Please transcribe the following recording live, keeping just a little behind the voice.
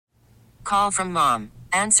call from mom.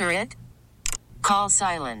 Answer it. Call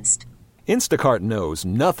silenced. Instacart knows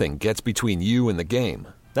nothing gets between you and the game.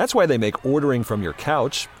 That's why they make ordering from your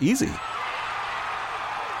couch easy.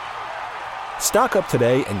 Stock up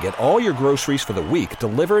today and get all your groceries for the week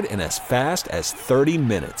delivered in as fast as 30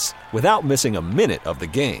 minutes without missing a minute of the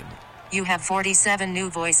game. You have 47 new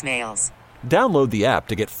voicemails. Download the app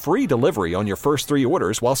to get free delivery on your first 3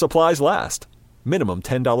 orders while supplies last. Minimum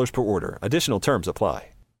 $10 per order. Additional terms apply.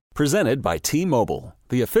 Presented by T-Mobile,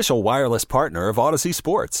 the official wireless partner of Odyssey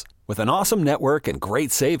Sports. With an awesome network and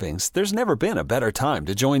great savings, there's never been a better time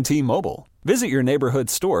to join T-Mobile. Visit your neighborhood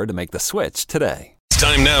store to make the switch today. It's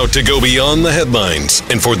time now to go beyond the headlines.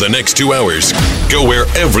 And for the next 2 hours, go where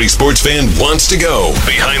every sports fan wants to go.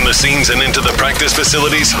 Behind the scenes and into the practice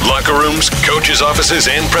facilities, locker rooms, coaches' offices,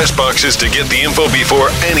 and press boxes to get the info before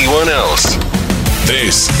anyone else.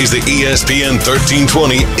 This is the ESPN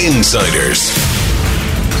 1320 Insiders.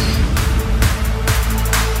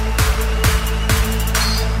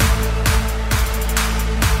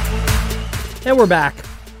 And we're back.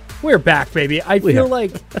 We're back, baby. I feel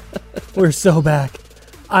like we're so back.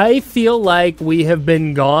 I feel like we have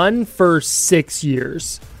been gone for 6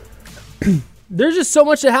 years. There's just so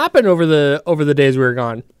much that happened over the days we were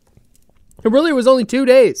gone. It really was only 2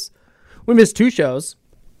 days. We missed 2 shows.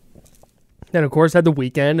 Then, of course, had the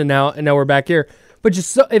weekend, and now we're back here. But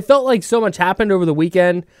it felt like so much happened over the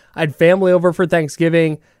weekend. I had family over for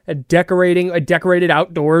Thanksgiving. I decorated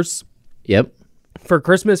outdoors. Yep. For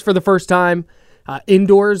Christmas for the first time.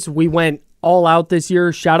 Indoors, we went all out this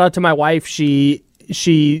year. Shout out to my wife. She's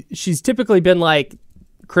typically been like,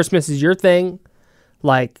 Christmas is your thing.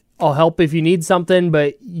 Like, I'll help if you need something,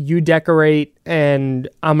 but you decorate and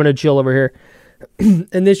I'm going to chill over here.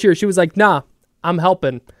 And this year she was like, nah, I'm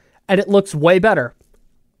helping. And it looks way better.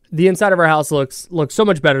 The inside of our house looks so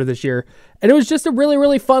much better this year. And it was just a really,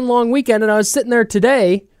 really fun long weekend. And I was sitting there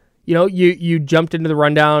today, you jumped into the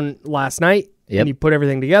rundown last night. Yep. And you put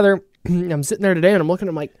everything together. I'm sitting there today and I'm looking,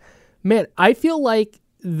 I'm like, man, I feel like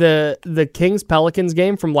the Kings-Pelicans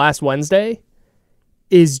game from last Wednesday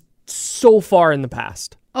is so far in the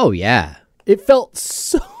past. Oh, yeah. It felt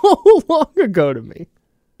so long ago to me.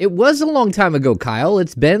 It was a long time ago, Kyle.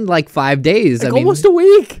 It's been like 5 days. Almost a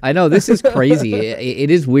week. I know, this is crazy. It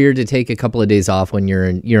is weird to take a couple of days off when you're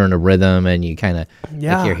in a rhythm and you kind of,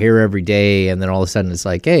 like, you're here every day, and then all of a sudden it's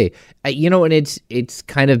like, hey, and it's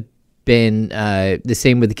kind of been the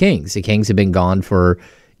same with the Kings. The Kings have been gone for,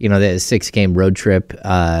 the 6-game road trip,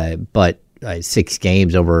 but 6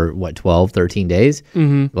 games over, 12, 13 days?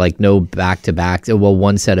 Mm-hmm. Like, no back-to-backs. Well,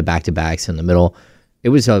 one set of back-to-backs in the middle. It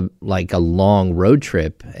was a long road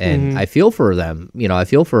trip, and I feel for them. I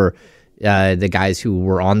feel for the guys who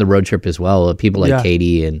were on the road trip as well. People like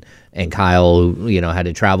Katie and Kyle, who, had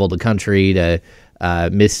to travel the country to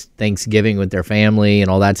miss Thanksgiving with their family and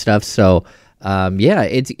all that stuff. So,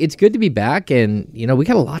 it's good to be back, and we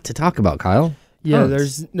got a lot to talk about, Kyle. Yeah,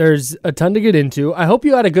 there's a ton to get into. I hope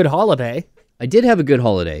you had a good holiday. I did have a good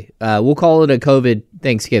holiday. We'll call it a COVID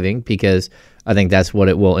Thanksgiving because I think that's what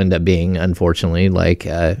it will end up being. Unfortunately,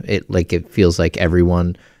 it feels like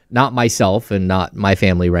everyone, not myself and not my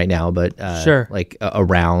family right now, but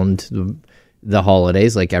around the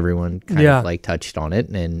holidays, like everyone kind of like touched on it,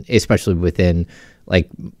 and especially within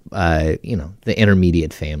the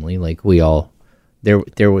intermediate family, like we all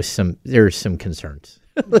there's some concerns.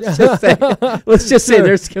 Let's just say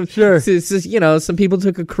there's some people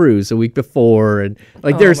took a cruise a week before, and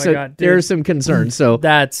there's some concerns. So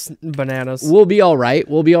that's bananas. We'll be all right.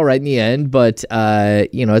 We'll be all right in the end. But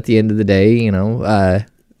at the end of the day,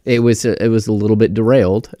 it was a little bit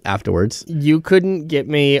derailed afterwards. You couldn't get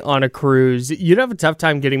me on a cruise. You'd have a tough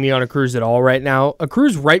time getting me on a cruise at all right now. A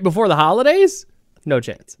cruise right before the holidays? No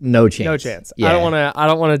chance. No chance. Yeah. I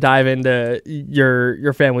don't want to dive into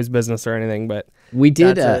your family's business or anything, but we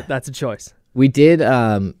did. That's a choice. We did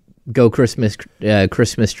go Christmas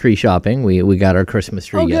tree shopping. We got our Christmas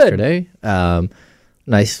tree yesterday.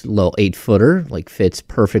 Nice little 8-footer, like fits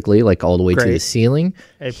perfectly, like all the way to the ceiling.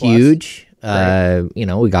 Huge. We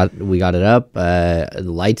got it up. The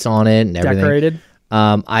lights on it and everything. Decorated.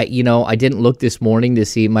 I didn't look this morning to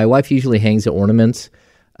see. My wife usually hangs the ornaments.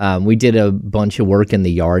 We did a bunch of work in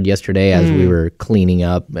the yard yesterday as we were cleaning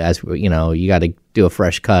up. You got to do a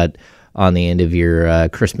fresh cut on the end of your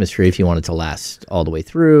Christmas tree if you want it to last all the way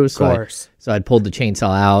through. Of course. So I'd pulled the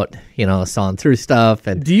chainsaw out, sawing through stuff.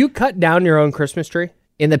 And do you cut down your own Christmas tree?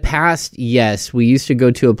 In the past, yes. We used to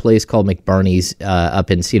go to a place called McBurney's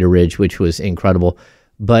up in Cedar Ridge, which was incredible.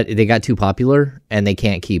 But they got too popular, and they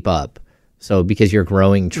can't keep up. So because you're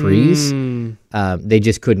growing trees, they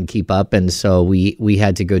just couldn't keep up. And so we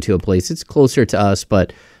had to go to a place. It's closer to us,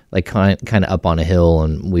 but like kind of up on a hill,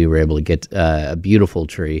 and we were able to get a beautiful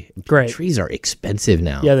tree. Great. Trees are expensive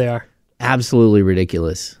now. Yeah, they are. Absolutely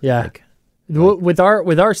ridiculous. Yeah. With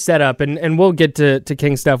our setup, and we'll get to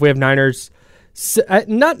King stuff. We have Niners,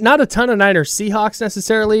 not a ton of Niners Seahawks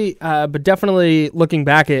necessarily, but definitely looking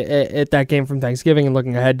back at that game from Thanksgiving and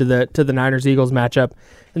looking ahead to the Niners Eagles matchup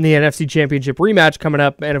and the NFC Championship rematch coming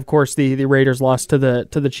up, and of course the Raiders lost to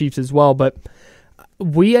the Chiefs as well. But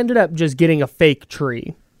we ended up just getting a fake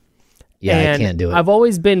tree. Yeah, and I can't do it. I've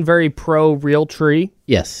always been very pro real tree.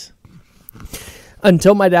 Yes.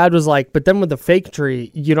 Until my dad was like, but then with the fake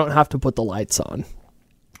tree, you don't have to put the lights on.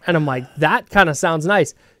 And I'm like, that kind of sounds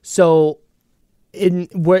nice. So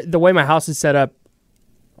the way my house is set up,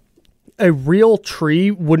 a real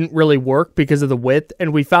tree wouldn't really work because of the width.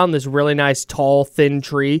 And we found this really nice, tall, thin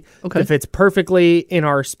tree that fits perfectly in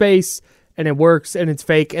our space, and it works, and it's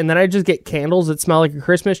fake. And then I just get candles that smell like a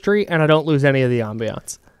Christmas tree, and I don't lose any of the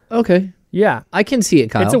ambiance. Okay. Yeah. I can see it,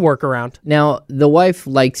 Kyle. It's a workaround. Now, the wife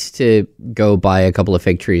likes to go buy a couple of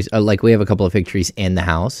fig trees. Like, we have a couple of fig trees in the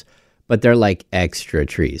house, but they're like extra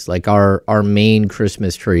trees. Like, our main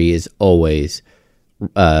Christmas tree is always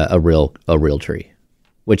a real tree,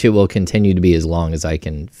 which it will continue to be as long as I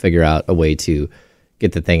can figure out a way to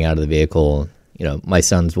get the thing out of the vehicle. You know, my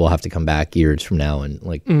sons will have to come back years from now and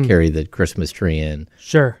carry the Christmas tree in.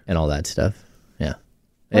 Sure. And all that stuff. Yeah.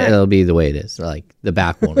 It'll be the way it is. Like, the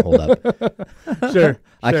back won't hold up. Sure.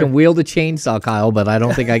 I can wield a chainsaw, Kyle, but I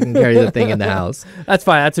don't think I can carry the thing in the house. That's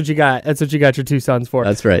fine. That's what you got. That's what you got your two sons for.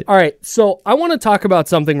 That's right. All right. So I want to talk about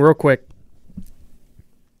something real quick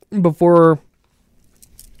before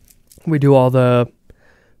we do all the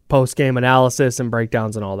post-game analysis and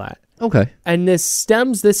breakdowns and all that. Okay. And this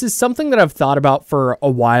is something that I've thought about for a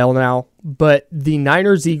while now, but the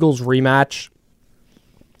Niners-Eagles rematch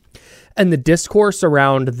and the discourse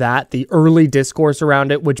around that, the early discourse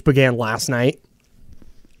around it, which began last night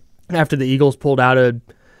after the Eagles pulled out a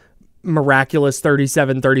miraculous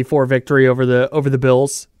 37-34 victory over the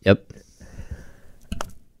Bills. Yep.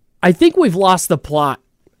 I think we've lost the plot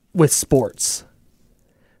with sports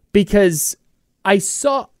because I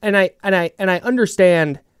saw and I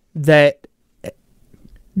understand that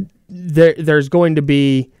there's going to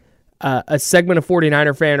be a segment of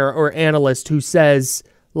 49er fan or analyst who says,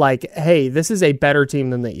 like, hey, this is a better team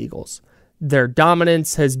than the Eagles. Their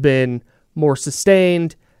dominance has been more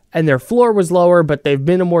sustained, and their floor was lower, but they've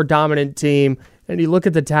been a more dominant team. And you look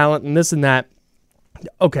at the talent and this and that.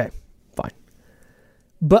 Okay, fine.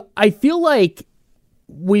 But I feel like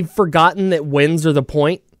we've forgotten that wins are the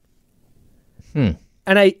point. And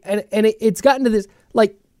it's gotten to this,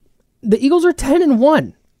 like, the Eagles are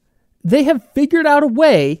 10-1. They have figured out a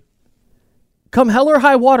way, come hell or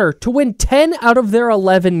high water, to win 10 out of their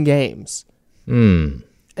 11 games. And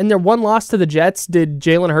their one loss to the Jets, did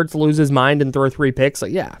Jalen Hurts lose his mind and throw 3 picks?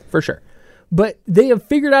 Like, yeah, for sure. But they have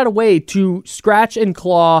figured out a way to scratch and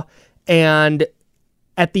claw and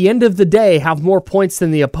at the end of the day have more points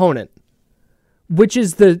than the opponent, which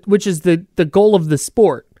is the goal of the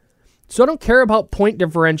sport. So I don't care about point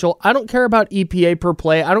differential. I don't care about EPA per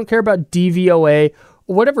play. I don't care about DVOA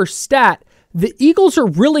or whatever stat. The Eagles are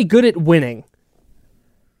really good at winning.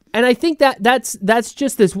 And I think that's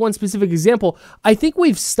just this one specific example. I think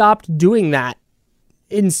we've stopped doing that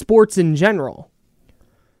in sports in general.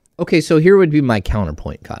 Okay, so here would be my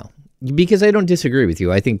counterpoint, Kyle. Because I don't disagree with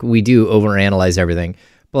you. I think we do overanalyze everything.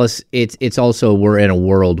 Plus, it's also, we're in a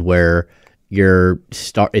world where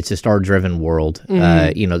it's a star-driven world.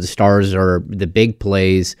 The stars are, the big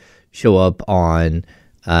plays show up on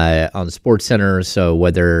SportsCenter. So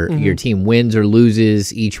whether your team wins or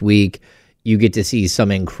loses each week, you get to see some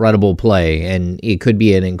incredible play, and it could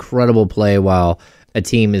be an incredible play while a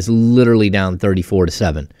team is literally down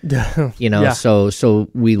 34-7. Yeah. So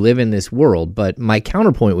we live in this world. But my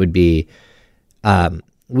counterpoint would be,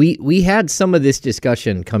 we had some of this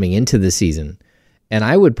discussion coming into the season, and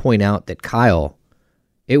I would point out that, Kyle,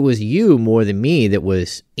 it was you more than me that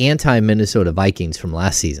was anti-Minnesota Vikings from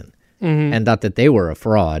last season, and thought that they were a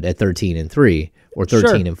fraud at 13-3 or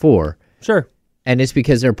 13-4. Sure. And it's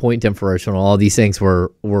because their point differential and all these things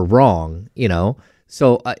were wrong,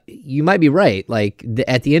 So you might be right. Like,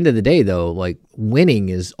 at the end of the day, though, like, winning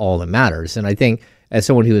is all that matters. And I think, as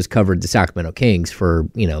someone who has covered the Sacramento Kings for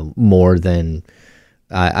more than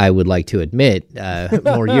I would like to admit,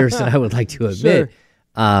 more years than I would like to admit,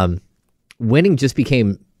 winning just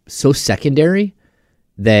became so secondary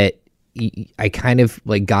that I kind of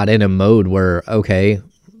like got in a mode where, okay,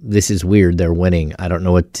 this is weird. They're winning. I don't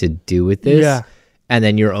know what to do with this. Yeah. and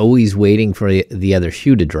then you're always waiting for the other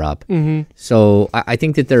shoe to drop. So I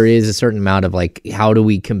think that there is a certain amount of like, how do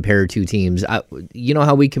we compare two teams? You know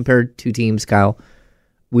how we compare two teams, Kyle?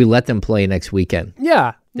 We let them play next weekend.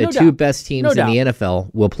 Yeah. The two best teams in the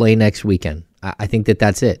NFL will play next weekend. I think that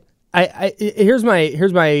that's it. Here's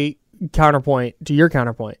my counterpoint to your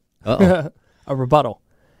counterpoint. A rebuttal.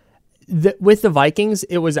 With the Vikings,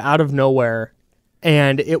 it was out of nowhere,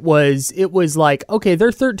 and it was like, okay,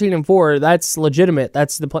 they're 13-4. That's legitimate.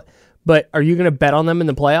 That's the play. But are you going to bet on them in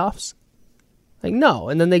the playoffs? Like, no.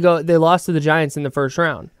 And then they lost to the Giants in the first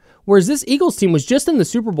round. Whereas this Eagles team was just in the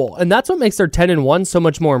Super Bowl, and that's what makes their 10-1 so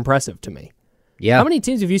much more impressive to me. Yeah. How many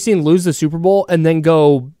teams have you seen lose the Super Bowl and then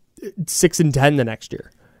go 6-10 the next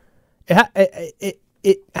year?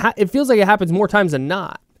 It feels like it happens more times than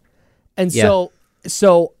not. And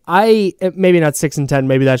so I, maybe not 6-10,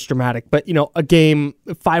 maybe that's dramatic, but a game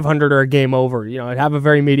 500 or a game over, I'd have a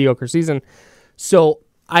very mediocre season. So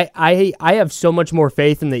I have so much more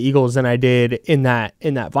faith in the Eagles than I did in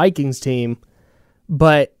that Vikings team.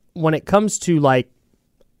 But when it comes to like,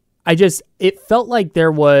 it felt like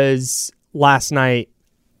there was last night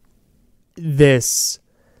this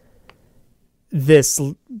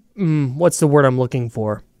what's the word I'm looking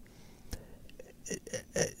for?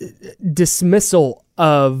 Dismissal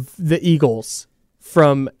of the Eagles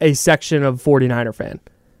from a section of 49er fan.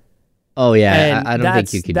 Oh, yeah. I don't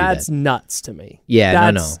think you could do that. That's nuts to me.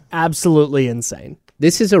 Yeah, that's absolutely insane.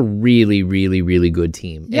 This is a really, really, really good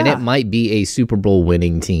team. Yeah. And it might be a Super Bowl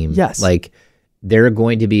winning team. Yes. Like, they're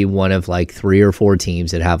going to be one of like 3 or 4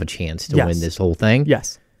 teams that have a chance to win this whole thing.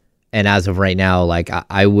 Yes. And as of right now, like,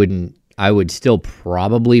 I would still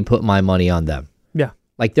probably put my money on them. Yeah.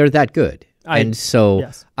 Like, they're that good. I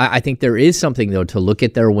think there is something, though, to look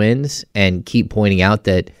at their wins and keep pointing out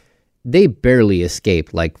that they barely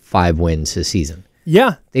escaped like 5 wins this season.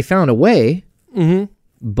 Yeah. They found a way,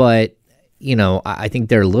 but, I think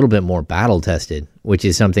they're a little bit more battle-tested, which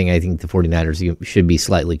is something I think the 49ers should be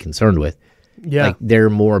slightly concerned with. Yeah. Like, they're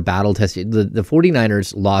more battle-tested. The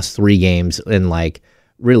 49ers lost 3 games in, like,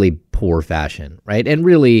 really poor fashion, right? And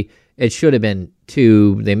really, it should have been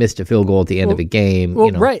 2. They missed a field goal at the end of a game.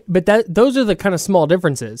 Well, right, but those are the kind of small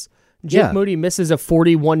differences. Jake Moody misses a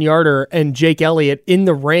 41-yarder, and Jake Elliott, in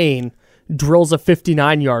the rain, drills a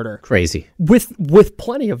 59-yarder. Crazy. With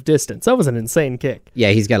plenty of distance. That was an insane kick. Yeah,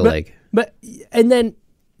 he's got a leg. And then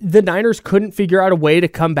the Niners couldn't figure out a way to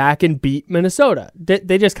come back and beat Minnesota.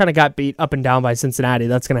 They just kind of got beat up and down by Cincinnati.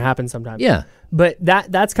 That's going to happen sometimes. Yeah. But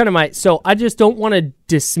that's kind of so I just don't want to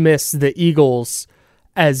dismiss the Eagles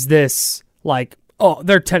as this, like, oh,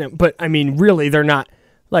 they're 10, but I mean, really, they're not.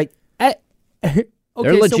 Like, okay, they're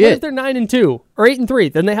legit. So what if they're 9-2 or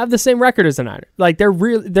 8-3? Then they have the same record as the Niners. Like, they're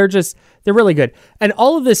really good. And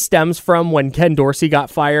all of this stems from when Ken Dorsey got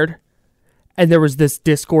fired, and there was this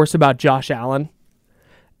discourse about Josh Allen.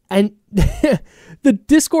 And the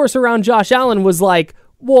discourse around Josh Allen was like,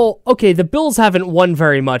 well, okay, the Bills haven't won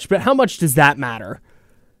very much, but how much does that matter?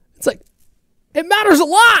 It's like, it matters a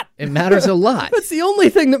lot. It matters a lot. That's the only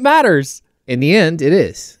thing that matters. In the end, it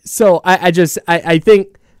is. So I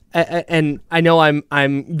think, and I know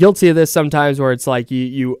I'm guilty of this sometimes, where it's like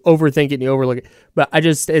you overthink it and you overlook it. But I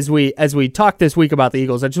just, as we talked this week about the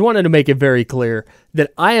Eagles, I just wanted to make it very clear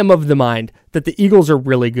that I am of the mind that the Eagles are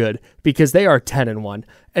really good because they are 10-1,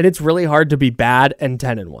 and it's really hard to be bad and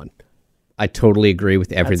 10-1. I totally agree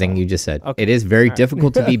with everything you just said. Okay. It is very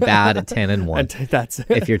difficult to be bad at 10-1. That's it.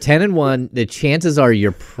 If you're 10-1, the chances are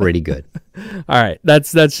you're pretty good. All right,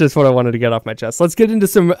 that's just what I wanted to get off my chest. Let's get into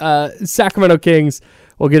some Sacramento Kings.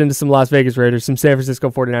 We'll get into some Las Vegas Raiders, some San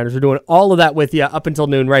Francisco 49ers. We're doing all of that with you up until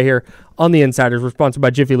noon right here on The Insiders. We're sponsored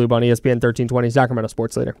by Jiffy Lube on ESPN 1320, Sacramento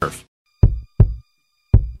Sports Leader.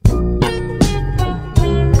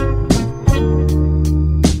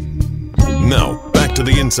 Now, back to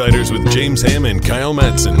The Insiders with James Ham and Kyle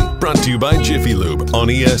Madson. Brought to you by Jiffy Lube on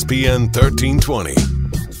ESPN 1320.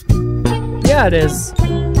 Yeah, it is.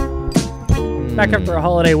 Back after a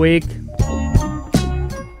holiday week.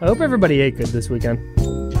 I hope everybody ate good this weekend.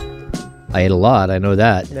 I ate a lot, I know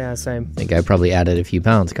that. Yeah, same. I think I probably added a few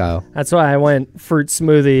pounds, Kyle. That's why I went fruit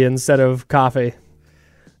smoothie instead of coffee.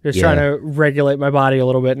 Just trying to regulate my body a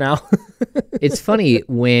little bit now. It's funny,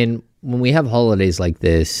 when we have holidays like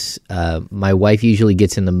this, my wife usually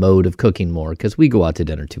gets in the mode of cooking more because we go out to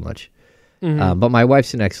dinner too much. Mm-hmm. But my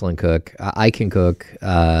wife's an excellent cook. I can cook.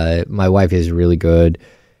 My wife is really good.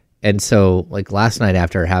 And so, like, last night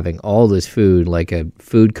after having all this food, like a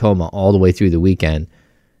food coma all the way through the weekend,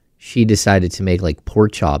 she decided to make, like,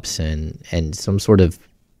 pork chops and some sort of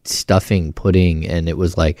stuffing pudding. And it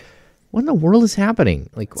was like, what in the world is happening?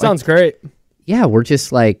 Like, sounds great. Yeah, we're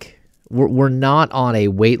just like, we're not on a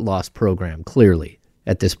weight loss program. Clearly,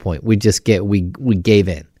 at this point, we gave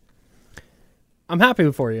in. I'm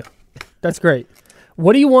happy for you. That's great.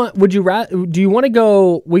 What do you want? Do you want to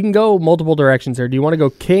go? We can go multiple directions here. Do you want to go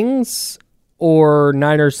Kings or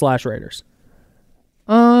Niners/Raiders?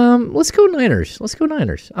 Let's go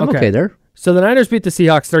Niners. I'm okay there. So the Niners beat the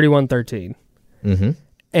Seahawks 31-13. Mm-hmm.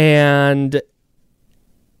 And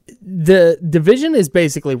the division is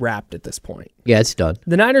basically wrapped at this point. Yeah, it's done.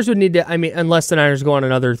 The Niners would need to, unless the Niners go on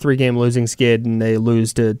another 3-game losing skid and they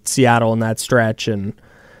lose to Seattle in that stretch and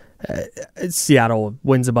Seattle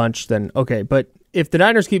wins a bunch, then okay. But if the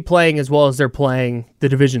Niners keep playing as well as they're playing, the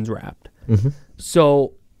division's wrapped. Mm-hmm.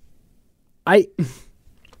 So I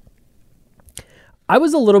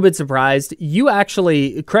was a little bit surprised. You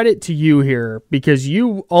actually, credit to you here, because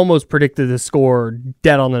you almost predicted the score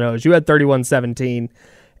dead on the nose. You had 31-17,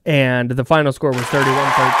 and the final score was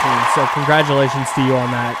 31-13. So congratulations to you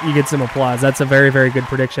on that. You get some applause. That's a very, very good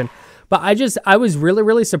prediction. But I was really,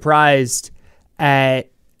 really surprised not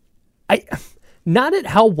at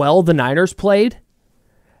how well the Niners played.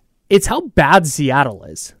 It's how bad Seattle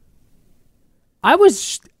is. I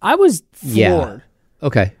was floored. Yeah.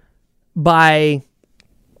 Okay. By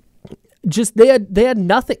just they had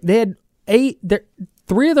nothing. They had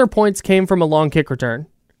 3 of their points came from a long kick return.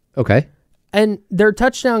 Okay. And their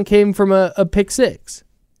touchdown came from a pick six.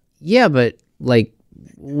 Yeah, but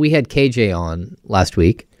we had KJ on last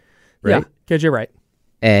week, right? Yeah, KJ Wright.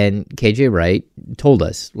 And KJ Wright told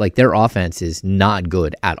us their offense is not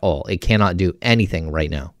good at all. It cannot do anything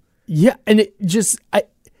right now. Yeah, and it just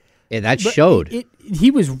that showed.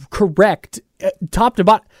 He was correct, top to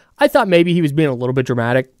bottom. I thought maybe he was being a little bit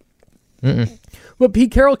dramatic. Mm-mm. But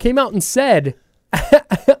Pete Carroll came out and said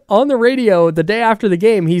on the radio the day after the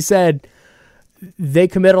game, he said they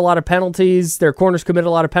commit a lot of penalties. Their corners commit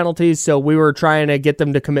a lot of penalties, so we were trying to get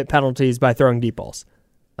them to commit penalties by throwing deep balls.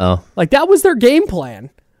 Oh. That was their game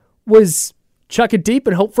plan, was chuck it deep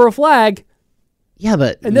and hope for a flag. Yeah,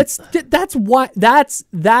 but... And that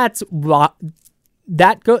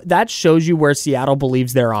shows you where Seattle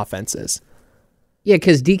believes their offense is. Yeah,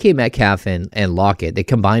 because DK Metcalf and Lockett, they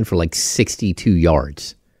combined for 62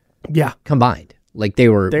 yards. Yeah. Combined. They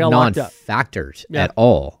were non-factors at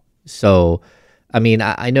all. So,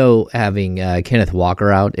 I know having Kenneth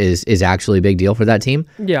Walker out is actually a big deal for that team.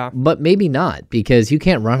 Yeah. But maybe not, because you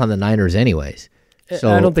can't run on the Niners anyways.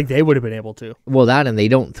 So I don't think they would have been able to. Well, that, and they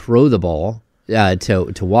don't throw the ball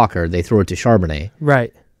to Walker. They throw it to Charbonnet.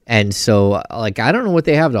 Right. And so, I don't know what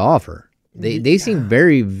they have to offer. They seem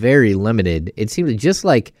very, very limited. It seemed just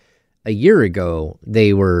like a year ago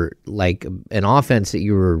they were an offense that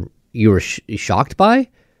you were shocked by.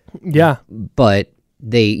 Yeah, but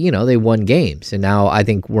they won games, and now I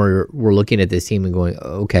think we're looking at this team and going,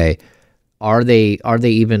 okay, are they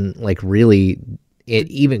even really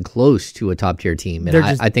even close to a top tier team? And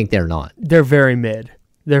I think they're not. They're very mid.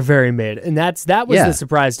 And that was the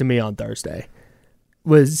surprise to me on Thursday.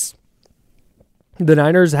 Was the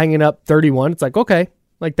Niners hanging up 31? It's okay,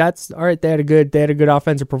 that's all right. They had a good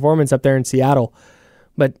offensive performance up there in Seattle,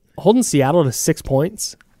 but holding Seattle to 6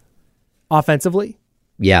 points offensively,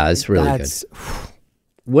 yeah, it's really good.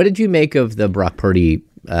 What did you make of the Brock Purdy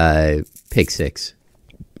pick six?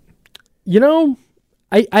 I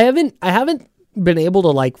haven't been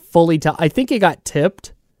able to fully tell. I think it got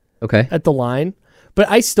tipped, at the line, but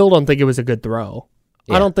I still don't think it was a good throw.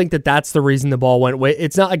 Yeah. I don't think that's the reason the ball went way.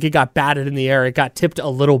 It's not like it got batted in the air. It got tipped a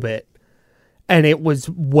little bit, and it was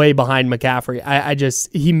way behind McCaffrey.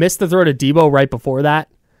 He missed the throw to Debo right before that,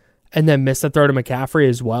 and then missed the throw to McCaffrey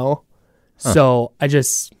as well. Huh. So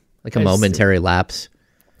a momentary lapse.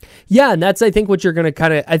 Yeah, and that's, I think, what you're going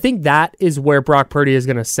to I think that is where Brock Purdy is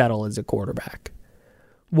going to settle as a quarterback,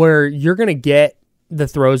 where you're going to get the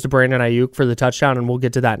throws to Brandon Ayuk for the touchdown, and we'll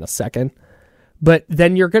get to that in a second. But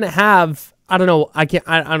then you're going to have, I don't know, I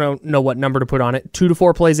don't know what number to put on it, 2 to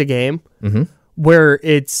 4 plays a game, where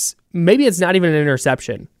maybe it's not even an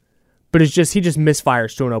interception, but it's just, he just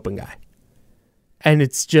misfires to an open guy. And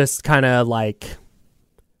it's just kind of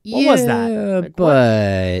what was that?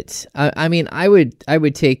 But I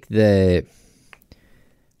would take the,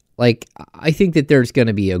 I think that there's going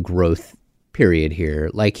to be a growth period here.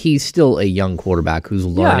 He's still a young quarterback who's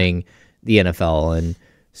learning the NFL, and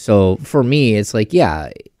so for me, it's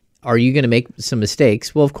are you going to make some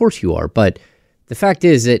mistakes? Well, of course you are, but the fact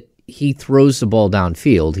is that he throws the ball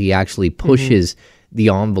downfield. He actually pushes the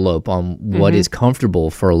envelope on what is comfortable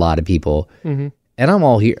for a lot of people. And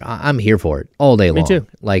I'm here for it all day long. Me too.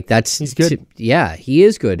 He's good. He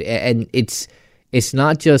is good. And it's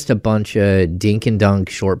not just a bunch of dink and dunk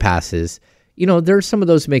short passes. There's some of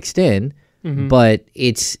those mixed in, but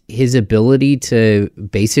it's his ability to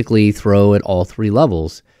basically throw at all three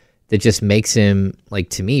levels that just makes him, like,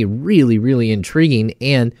 to me, really, really intriguing.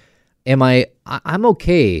 And I'm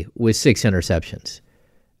okay with 6 interceptions.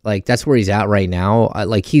 Like, that's where he's at right now.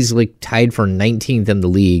 Like, he's like tied for 19th in the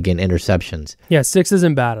league in interceptions. Yeah, 6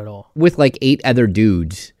 isn't bad at all. With like 8 other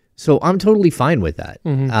dudes. So I'm totally fine with that.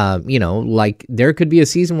 You know, like, there could be a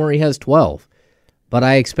season where he has 12. But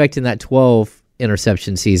I expect in that 12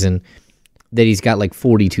 interception season that he's got like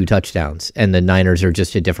 42 touchdowns, and the Niners are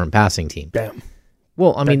just a different passing team. Damn.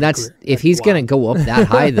 Well, I mean, if he's going to go up that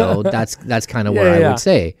high, though, that's kind of where I would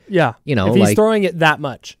say. Yeah. You know, if he's throwing it that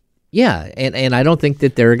much. Yeah, and I don't think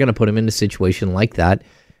that they're going to put him in a situation like that.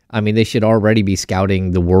 I mean, they should already be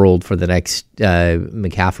scouting the world for the next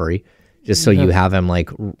McCaffrey, just so you have him like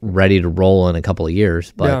ready to roll in a couple of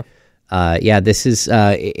years. But this is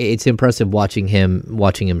it's impressive watching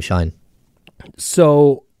him shine.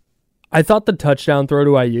 So, I thought the touchdown throw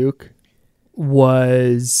to Ayuk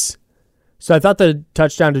was. So I thought the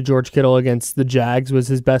touchdown to George Kittle against the Jags was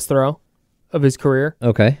his best throw of his career.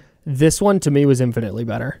 Okay. This one to me was infinitely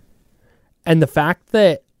better. And the fact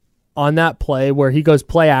that on that play where he goes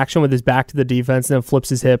play action with his back to the defense and then flips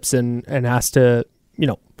his hips and has to,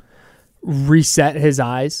 reset his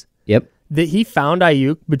eyes. Yep. That he found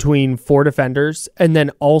Ayuk between 4 defenders and then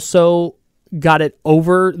also got it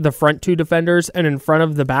over the front 2 defenders and in front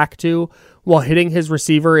of the back 2 while hitting his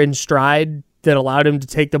receiver in stride that allowed him to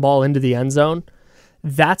take the ball into the end zone.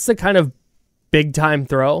 That's the kind of big-time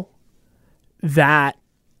throw that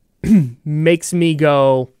makes me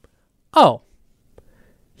go, oh,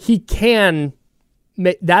 he can.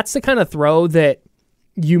 That's the kind of throw that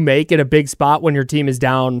you make at a big spot when your team is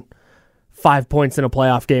down 5 points in a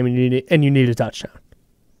playoff game and you need a touchdown.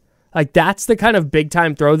 Like, that's the kind of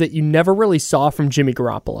big-time throw that you never really saw from Jimmy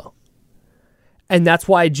Garoppolo. And that's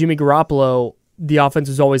why Jimmy Garoppolo, the offense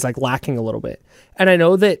was always like lacking a little bit. And I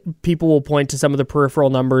know that people will point to some of the peripheral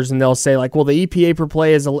numbers and they'll say like, well, the EPA per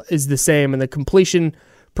play is the same and the completion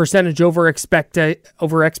percentage over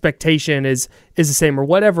expectation is the same or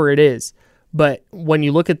whatever it is. But when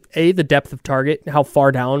you look at the depth of target, how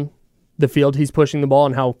far down the field he's pushing the ball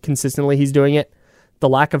and how consistently he's doing it, the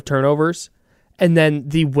lack of turnovers, and then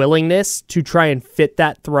the willingness to try and fit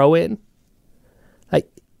that throw in, like,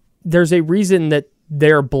 there's a reason that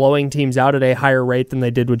they're blowing teams out at a higher rate than they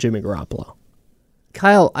did with Jimmy Garoppolo.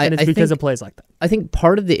 Kyle, and it's because of plays like that. I think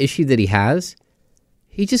part of the issue that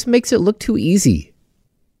he just makes it look too easy.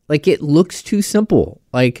 Like, it looks too simple.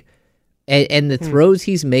 Like, and the throws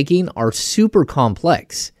he's making are super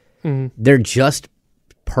complex. They're just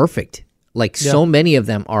perfect. Like, so many of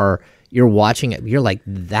them are, you're watching it, you're like,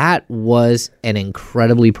 that was an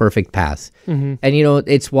incredibly perfect pass. And,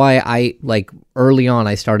 it's why I, like, early on,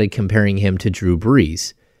 I started comparing him to Drew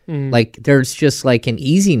Brees. Like, there's just, like, an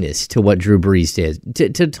easiness to what Drew Brees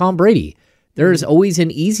did. To Tom Brady, there's always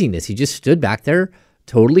an easiness. He just stood back there,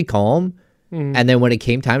 totally calm, and then when it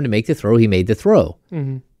came time to make the throw, he made the throw.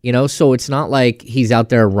 So it's not like he's out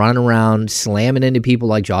there running around, slamming into people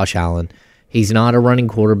like Josh Allen. He's not a running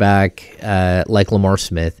quarterback like Lamar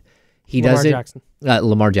Smith.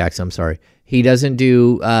 Lamar Jackson, I'm sorry. He doesn't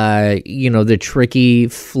do, the tricky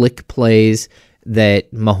flick plays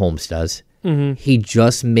that Mahomes does. He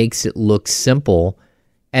just makes it look simple.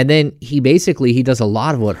 And then he does a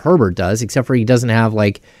lot of what Herbert does, except for he doesn't have,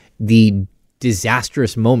 like, the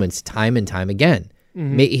disastrous moments time and time again.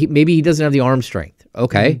 Maybe he doesn't have the arm strength.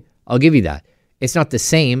 Okay, I'll give you that. It's not the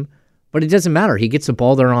same, but it doesn't matter. He gets the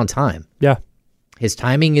ball there on time. Yeah. His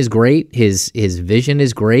timing is great. His vision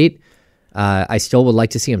is great. I still would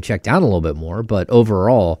like to see him check down a little bit more, but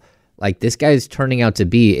overall, like, this guy's turning out to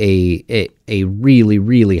be a really,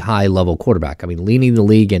 really high level quarterback. I mean, leading the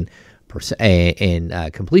league in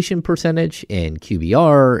completion percentage, in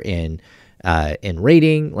QBR, in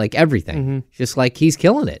rating, like everything. Just like, he's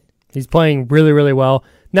killing it. He's playing really, really well.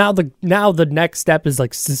 Now the next step is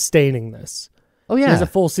like sustaining this. Oh yeah. There's a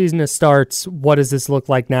full season that starts. What does this look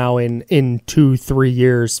like now in 2, 3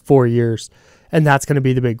 years, 4 years? And that's going to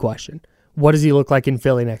be the big question. What does he look like in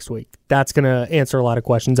Philly next week? That's going to answer a lot of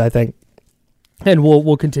questions, I think. And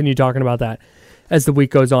we'll continue talking about that as the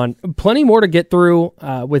week goes on. Plenty more to get through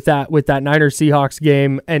with that Niners Seahawks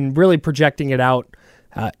game and really projecting it out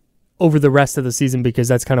over the rest of the season, because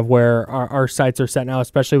that's kind of where our sights are set now,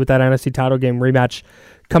 especially with that NFC title game rematch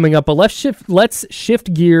coming up. But let's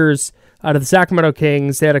shift gears out of the Sacramento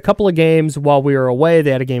Kings. They had a couple of games while we were away.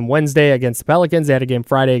 They had a game Wednesday against the Pelicans. They had a game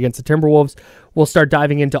Friday against the Timberwolves. We'll start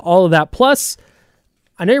diving into all of that. Plus,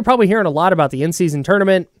 I know you're probably hearing a lot about the in-season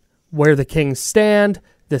tournament, where the Kings stand,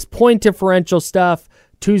 this point differential stuff,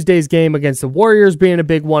 Tuesday's game against the Warriors being a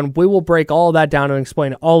big one. We will break all that down and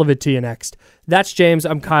explain all of it to you next. That's James.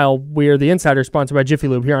 I'm Kyle. We're the Insider, sponsored by Jiffy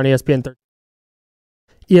Lube here on ESPN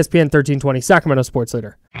 1320, Sacramento Sports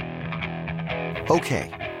Leader.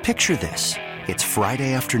 Okay, picture this. It's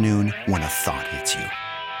Friday afternoon when a thought hits you.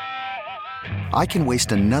 I can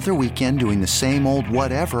waste another weekend doing the same old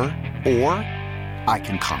whatever, or I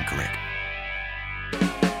can conquer it.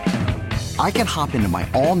 I can hop into my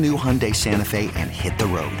all-new Hyundai Santa Fe and hit the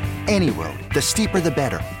road. Any road. The steeper, the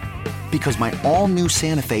better. Because my all-new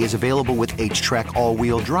Santa Fe is available with H-Track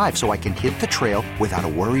all-wheel drive, so I can hit the trail without a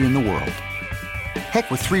worry in the world. Heck,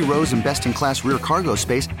 with 3 rows and best-in-class rear cargo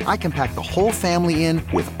space, I can pack the whole family in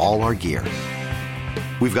with all our gear.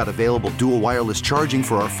 We've got available dual wireless charging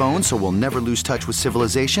for our phones, so we'll never lose touch with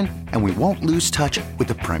civilization, and we won't lose touch with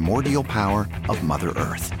the primordial power of Mother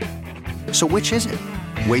Earth. So which is it?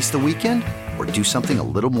 Waste the weekend or do something a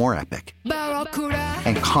little more epic?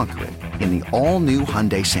 And conquer it in the all-new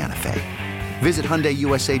Hyundai Santa Fe. Visit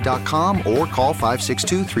HyundaiUSA.com or call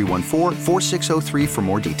 562-314-4603 for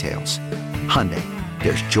more details. Hyundai,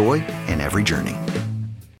 there's joy in every journey.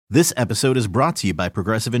 This episode is brought to you by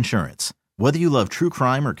Progressive Insurance. Whether you love true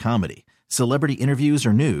crime or comedy, celebrity interviews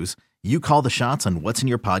or news, you call the shots on what's in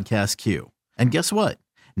your podcast queue. And guess what?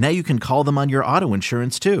 Now you can call them on your auto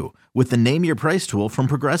insurance too with the Name Your Price tool from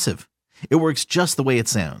Progressive. It works just the way it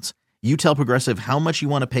sounds. You tell Progressive how much you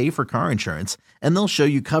want to pay for car insurance, and they'll show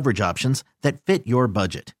you coverage options that fit your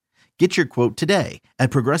budget. Get your quote today at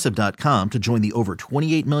Progressive.com to join the over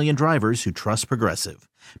 28 million drivers who trust Progressive.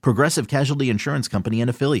 Progressive Casualty Insurance Company and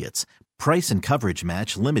Affiliates. Price and coverage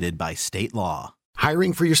match limited by state law.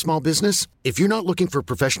 Hiring for your small business? If you're not looking for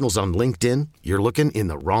professionals on LinkedIn, you're looking in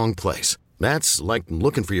the wrong place. That's like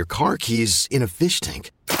looking for your car keys in a fish tank.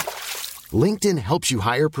 LinkedIn helps you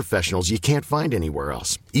hire professionals you can't find anywhere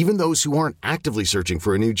else, even those who aren't actively searching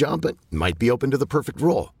for a new job but might be open to the perfect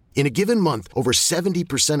role. In a given month, over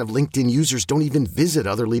 70% of LinkedIn users don't even visit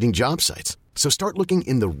other leading job sites. So start looking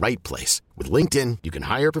in the right place. With LinkedIn, you can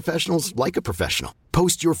hire professionals like a professional.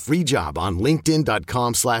 Post your free job on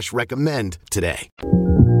linkedin.com/recommend today.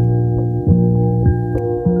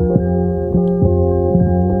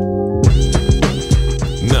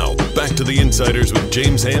 Now, back to the Insiders with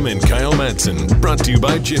James Ham and Kyle Madson. Brought to you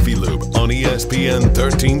by Jiffy Lube on ESPN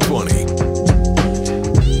 1320.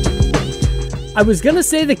 I was going to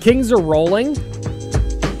say the Kings are rolling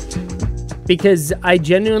because I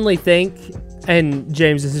genuinely think, and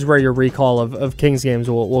James, this is where your recall of Kings games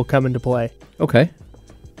will come into play. Okay.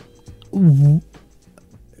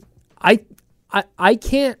 I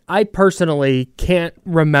personally can't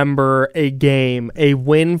remember a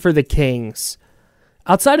win for the Kings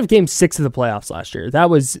outside of game 6 of the playoffs last year. That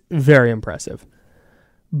was very impressive.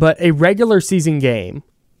 But a regular season game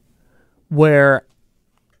where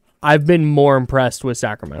I've been more impressed with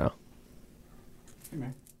Sacramento.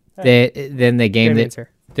 Than the game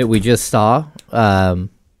that we just saw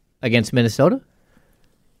against Minnesota?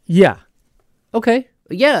 Yeah. Okay.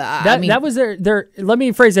 Yeah. That was their. Let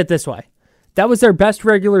me phrase it this way. That was their best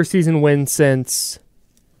regular season win since.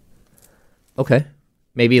 Okay.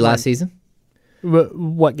 Maybe last season?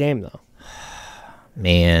 What game, though?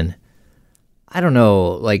 Man. I don't know.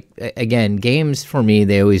 Like, again, games for me,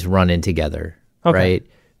 they always run in together. Okay. Right?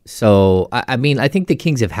 So, I mean, I think the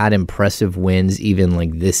Kings have had impressive wins even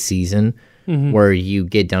like this season where you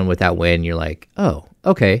get done with that win, you're like, oh,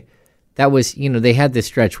 okay. That was, they had this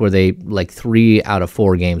stretch where they, like 3 out of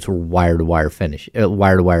 4 games were wire-to-wire finish,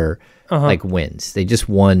 wire-to-wire like wins. They just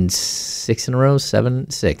won 6 in a row,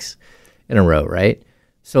 6 in a row, right?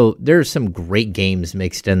 So there's some great games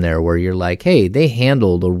mixed in there where you're like, hey, they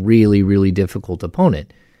handled a really, really difficult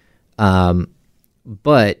opponent.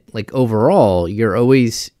 But like overall, you're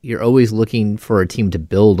always looking for a team to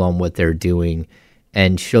build on what they're doing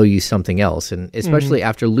and show you something else. And especially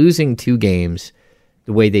after losing 2 games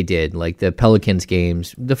the way they did, like the Pelicans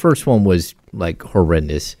games, the first one was like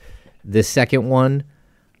horrendous. The second one,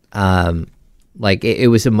 like it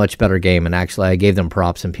was a much better game. And actually I gave them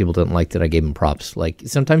props and people didn't like that I gave them props. Like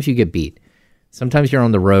sometimes you get beat. Sometimes you're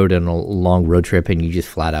on the road in a long road trip and you just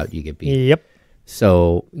flat out, you get beat. Yep.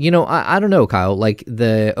 So, I don't know, Kyle. Like,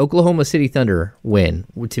 the Oklahoma City Thunder win,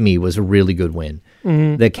 to me, was a really good win.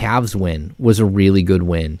 The Cavs win was a really good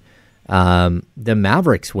win. The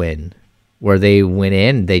Mavericks win, where they went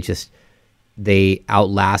in, they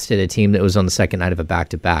outlasted a team that was on the second night of a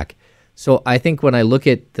back-to-back. So, I think when I look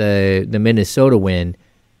at the Minnesota win,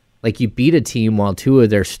 like, you beat a team while 2 of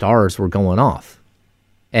their stars were going off.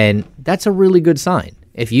 And that's a really good sign.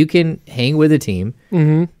 If you can hang with a team...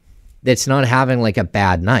 that's not having like a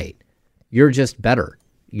bad night. You're just better.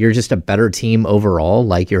 you're just a better team overall.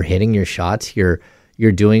 Like, you're hitting your shots, you're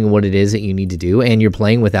doing what it is that you need to do, and you're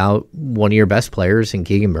playing without one of your best players in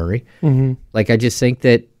Keegan Murray. Like, I just think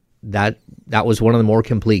that was one of the more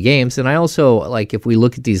complete games. And I also, like, if we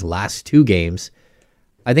look at these last 2 games,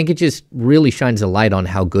 I think it just really shines a light on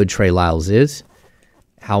how good Trey Lyles is,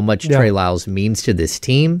 how much Trey Lyles means to this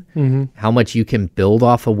team, how much you can build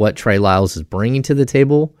off of what Trey Lyles is bringing to the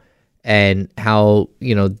table, and how,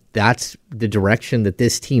 that's the direction that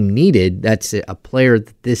this team needed. That's a player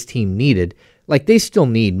that this team needed. Like, they still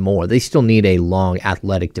need more. They still need a long,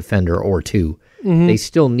 athletic defender or two. They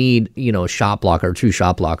still need, a shot blocker, a true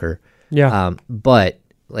shot blocker. Yeah. But,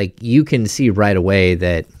 like, you can see right away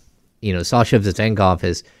that, Sasha Vezenkov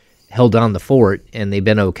has held down the fort and they've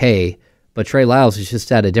been okay, but Trey Lyles is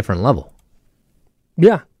just at a different level.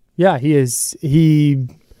 Yeah. Yeah, he is.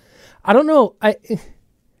 I don't know. I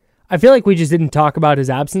feel like we just didn't talk about his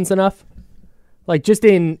absence enough. Like, just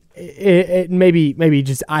maybe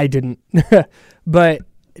just I didn't. But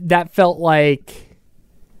that felt like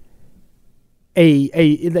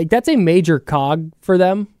that's a major cog for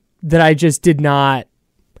them that I just didn't factor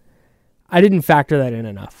that in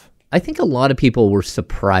enough. I think a lot of people were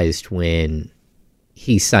surprised when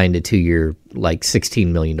he signed a 2-year, like, $16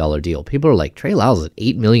 million deal. People are like, Trey Lyles at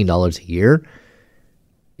 $8 million a year?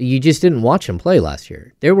 You just didn't watch him play last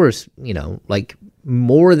year. There was, like,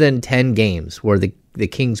 more than 10 games where the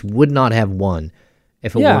Kings would not have won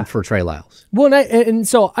if it weren't for Trey Lyles. Well, and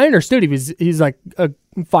so I understood he's like a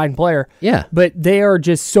fine player. Yeah. But they are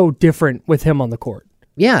just so different with him on the court.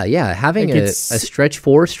 Yeah. Having like a stretch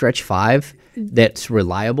 4, stretch 5 that's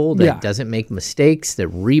reliable, that doesn't make mistakes, that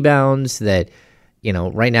rebounds, that,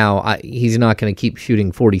 right now he's not going to keep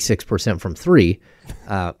shooting 46% from 3.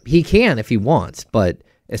 He can if he wants, but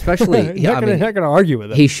especially not going to argue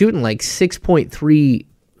with it. He's shooting like 6.3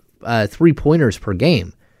 3-pointers per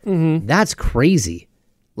game. That's crazy.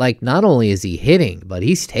 Like, not only is he hitting, but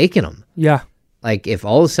he's taking them. Yeah. Like, if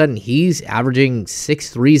all of a sudden he's averaging 6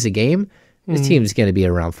 threes a game, his team's going to be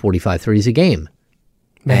around 45 threes a game.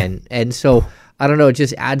 And so, I don't know, it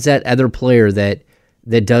just adds that other player that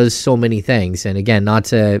does so many things. And again, not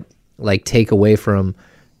to, like, take away from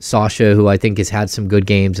Sasha, who I think has had some good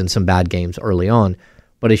games and some bad games early on,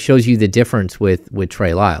 but it shows you the difference with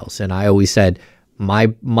Trey Lyles. And I always said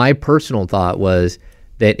my personal thought was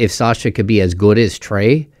that if Sasha could be as good as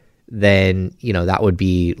Trey, then, that would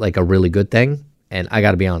be like a really good thing. And I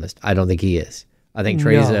got to be honest, I don't think he is. I think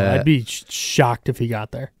Trey's I'd be shocked if he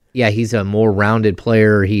got there. Yeah, he's a more rounded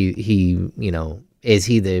player. He is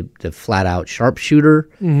he the flat out sharpshooter?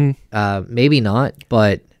 Maybe not,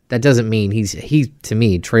 but that doesn't mean he to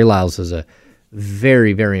me, Trey Lyles is a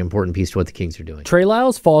very, very important piece to what the Kings are doing. Trey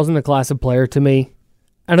Lyles falls in the class of player to me,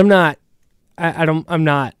 and I'm not.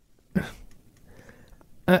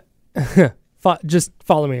 Just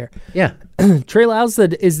follow me here. Yeah, Trey Lyles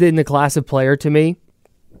is in the class of player to me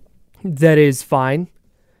that is fine,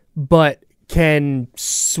 but can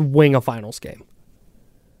swing a finals game.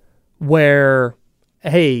 Where,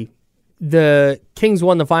 hey, the Kings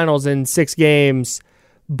won the finals in 6 games,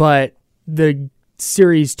 but the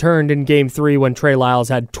series turned in game 3 when Trey Lyles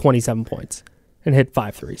had 27 points and hit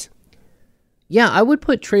 5 threes. Yeah, I would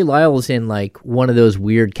put Trey Lyles in like one of those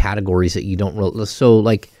weird categories that you don't really... So,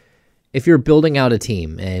 like, if you're building out a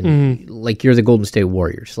team and like you're the Golden State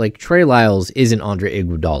Warriors, like Trey Lyles isn't Andre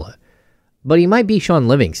Iguodala, but he might be Sean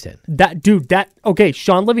Livingston.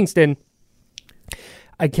 Sean Livingston,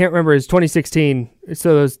 I can't remember, his 2016,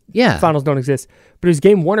 so those finals don't exist, but it was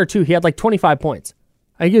game 1 or 2, he had like 25 points.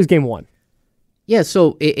 I think it was game 1. Yeah,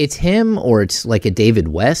 so it's him or it's like a David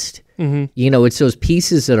West. It's those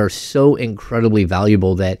pieces that are so incredibly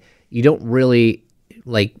valuable that you don't really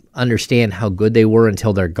like understand how good they were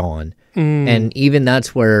until they're gone. And even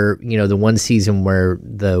that's where, the one season where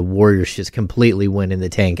the Warriors just completely went in the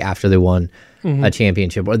tank after they won a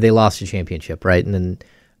championship, or they lost a championship, right? And then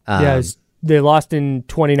they lost in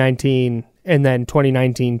 2019, and then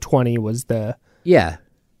 2019-20 was the... Yeah.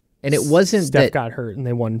 And it wasn't Steph got hurt and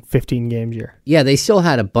they won 15 games a year. Yeah, they still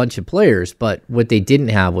had a bunch of players, but what they didn't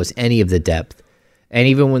have was any of the depth. And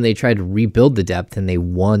even when they tried to rebuild the depth and they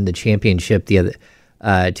won the championship the other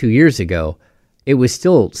 2 years ago, it was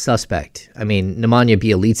still suspect. I mean, Nemanja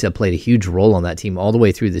Bjelica played a huge role on that team all the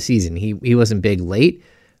way through the season. He wasn't big late,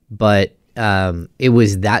 but it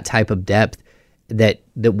was that type of depth that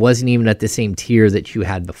wasn't even at the same tier that you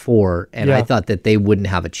had before. And I thought that they wouldn't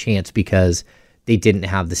have a chance because they didn't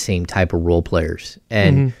have the same type of role players.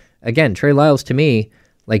 And again, Trey Lyles, to me,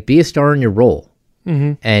 like, be a star in your role.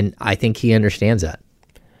 And I think he understands that,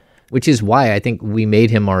 which is why I think we made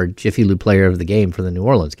him our Jiffy Lube player of the game for the New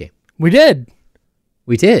Orleans game. We did.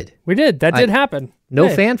 We did. That did happen. No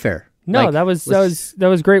Hey. fanfare. No, Like, that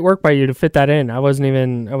was great work by you to fit that in. I wasn't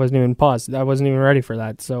even paused. I wasn't even ready for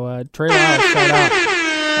that. So Trey Lyles, shout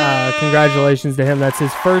out. Congratulations to him. That's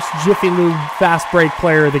his first Jiffy Lube Fast Break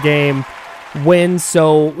Player of the Game win.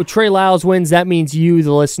 So Trey Lyles wins. That means you,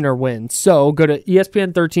 the listener, win. So go to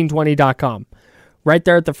ESPN1320.com. Right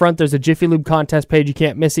there at the front, there's a Jiffy Lube contest page. You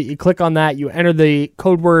can't miss it. You click on that. You enter the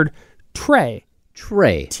code word Trey.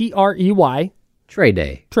 Trey. Trey. Trey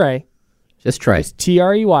Day. Trey. Just Trey.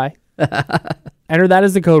 Trey. Enter that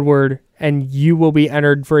as the code word, and you will be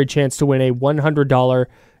entered for a chance to win a $100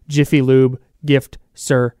 Jiffy Lube gift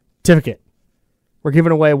certificate. We're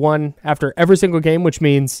giving away one after every single game, which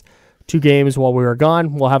means 2 games while we are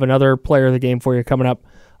gone. We'll have another player of the game for you coming up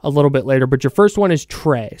a little bit later. But your first one is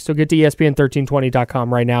Trey. So get to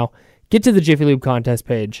ESPN1320.com right now. Get to the Jiffy Lube contest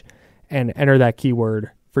page and enter that keyword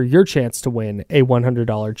for your chance to win a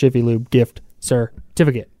 $100 Jiffy Lube gift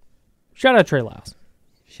certificate. Shout out Trey Lyles.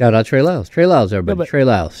 Shout out Trey Lyles. Trey Lyles, everybody. Trey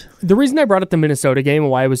Lyles. The reason I brought up the Minnesota game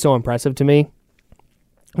and why it was so impressive to me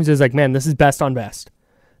was just like, man, this is best on best.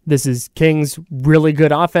 This is Kings' really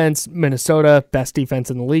good offense. Minnesota, best defense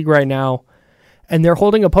in the league right now. And they're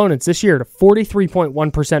holding opponents this year to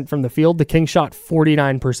 43.1% from the field. The Kings shot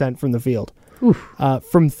 49% from the field.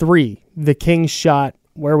 From 3, the Kings shot,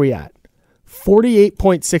 where are we at?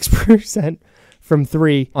 48.6% from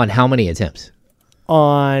 3. On how many attempts?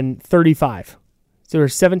 On 35. So they're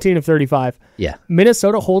 17 of 35. Yeah.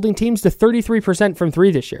 Minnesota holding teams to 33% from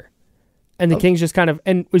 3 this year. And the Kings just kind of...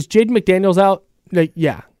 And was Jaden McDaniels out? Like,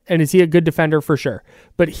 yeah. And is he a good defender? For sure.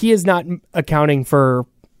 But he is not accounting for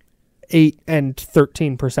 8 and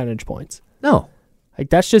 13 percentage points. No. Like,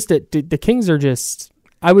 that's just it. The Kings are just...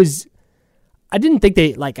 I didn't think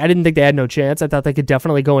they had no chance. I thought they could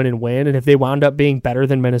definitely go in and win. And if they wound up being better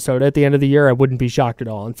than Minnesota at the end of the year, I wouldn't be shocked at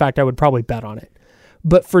all. In fact, I would probably bet on it.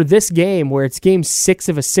 But for this game, where it's game 6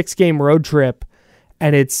 of a 6-game road trip,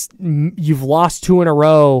 and you've lost 2 in a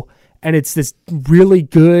row, and it's this really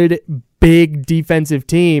good, big defensive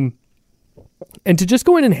team, and to just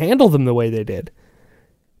go in and handle them the way they did,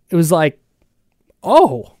 it was like,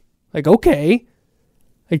 oh, like, okay.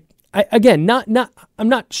 Like, I'm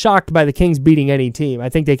not shocked by the Kings beating any team. I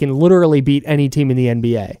think they can literally beat any team in the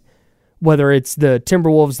NBA, whether it's the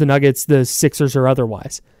Timberwolves, the Nuggets, the Sixers, or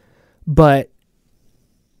otherwise. But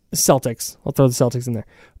Celtics. I'll throw the Celtics in there.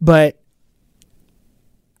 But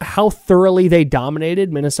how thoroughly they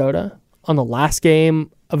dominated Minnesota on the last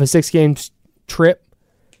game of a 6-game trip,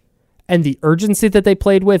 and the urgency that they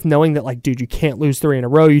played with, knowing that, like, dude, you can't lose 3 in a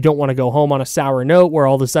row. You don't want to go home on a sour note where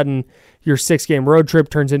all of a sudden your 6-game road trip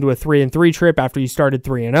turns into a 3-3 trip after you started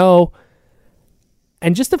 3-0.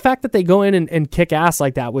 And just the fact that they go in and kick ass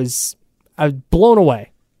like that I was blown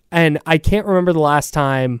away. And I can't remember the last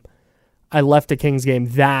time I left a Kings game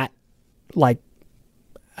that,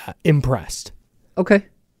 impressed. Okay.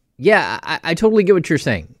 Yeah, I totally get what you're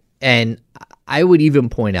saying. And I would even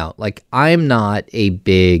point out, like, I'm not a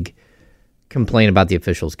big complain about the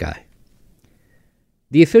officials guy.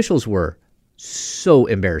 The officials were so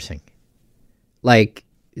embarrassing. Like,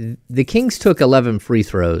 the Kings took 11 free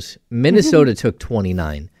throws. Minnesota took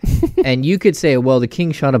 29. And you could say, well, the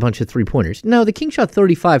Kings shot a bunch of three-pointers. No, the Kings shot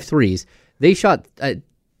 35 threes. They shot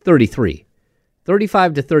 33.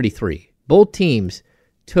 35 to 33. Both teams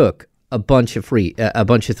took a bunch of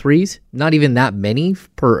threes. Not even that many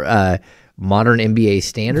per modern NBA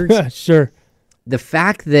standards. Sure. The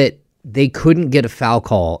fact that they couldn't get a foul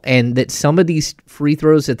call and that some of these free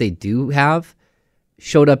throws that they do have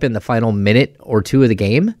showed up in the final minute or 2 of the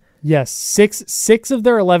game. Yes, six of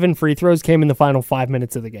their 11 free throws came in the final 5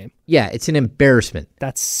 minutes of the game. Yeah, it's an embarrassment.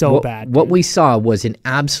 That's so bad. What we saw was an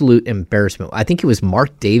absolute embarrassment. I think it was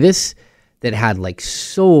Mark Davis that had like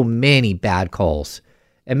so many bad calls.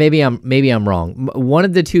 And maybe I'm wrong. One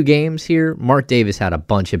of the 2 games here, Mark Davis had a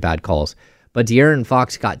bunch of bad calls. But De'Aaron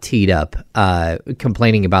Fox got teed up,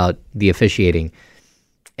 complaining about the officiating.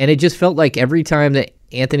 And it just felt like every time that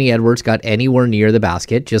Anthony Edwards got anywhere near the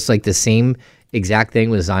basket, just like the same exact thing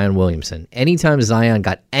with Zion Williamson. Anytime Zion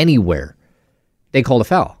got anywhere, they called a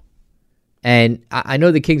foul. And I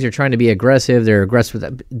know the Kings are trying to be aggressive. They're aggressive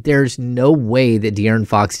with that. There's no way that De'Aaron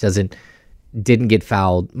Fox didn't get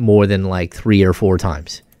fouled more than like 3 or 4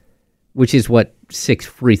 times, which is what 6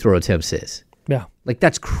 free throw attempts is. Yeah. Like,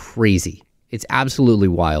 that's crazy. It's absolutely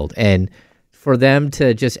wild. And for them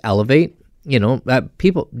to just elevate, Domantas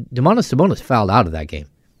Sabonis fouled out of that game.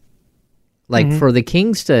 Like, for the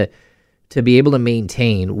Kings to be able to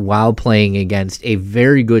maintain while playing against a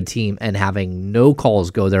very good team and having no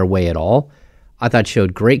calls go their way at all, I thought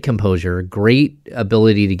showed great composure, great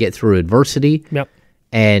ability to get through adversity. Yep.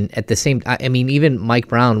 And at the same, I mean, even Mike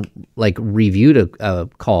Brown like reviewed a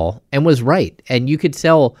call and was right. And you could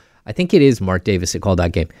tell, I think it is Mark Davis that called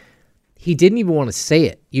that game. He didn't even want to say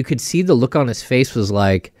it. You could see the look on his face was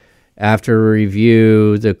like, after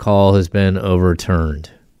review, the call has been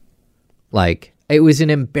overturned. Like, it was an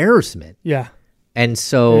embarrassment. Yeah. And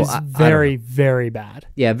so, it was very, very bad.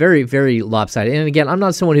 Yeah, very, very lopsided. And again, I'm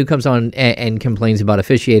not someone who comes on and complains about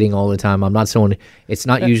officiating all the time. I'm not someone. It's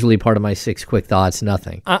not usually part of my 6 quick thoughts.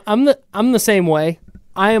 Nothing. I'm the same way.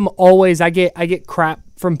 I am always. I get crap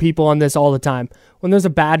from people on this all the time. When there's a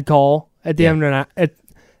bad call at the end of at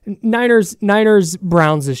Niners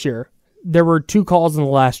Browns this year, there were 2 calls in the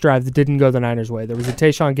last drive that didn't go the Niners' way. There was a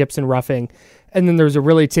Tayshaun Gibson roughing, and then there was a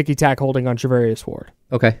really ticky-tack holding on Charvarius Ward.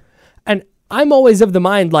 Okay. And I'm always of the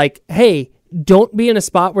mind like, hey, don't be in a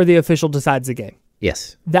spot where the official decides the game.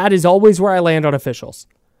 Yes. That is always where I land on officials.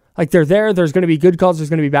 Like, they're there. There's going to be good calls. There's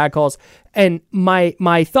going to be bad calls. And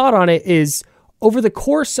my thought on it is, over the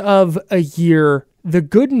course of a year, the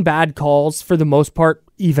good and bad calls, for the most part,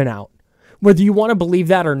 even out. Whether you want to believe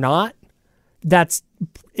that or not, that's,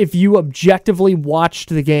 if you objectively watched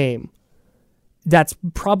the game, that's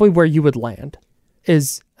probably where you would land.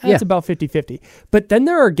 That's about 50-50. But then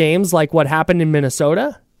there are games like what happened in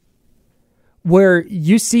Minnesota where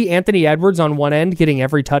you see Anthony Edwards on one end getting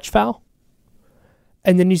every touch foul,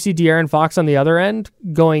 and then you see De'Aaron Fox on the other end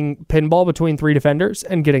going pinball between 3 defenders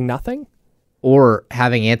and getting nothing. Or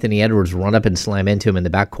having Anthony Edwards run up and slam into him in the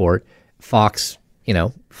backcourt. Fox,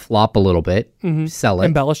 flop a little bit, sell it.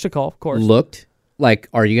 Embellished a call, of course. Looked like,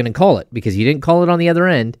 are you going to call it? Because you didn't call it on the other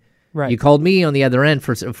end. Right. You called me on the other end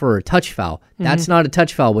for a touch foul. That's not a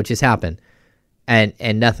touch foul, which has happened.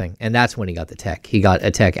 And nothing. And that's when he got the tech. He got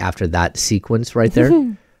a tech after that sequence right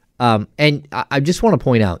there. And I just want to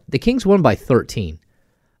point out, the Kings won by 13.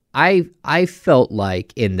 I felt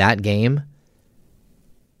like in that game,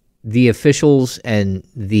 the officials and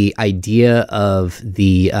the idea of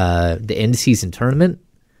the end-season tournament,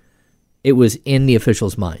 it was in the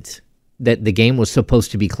officials' minds that the game was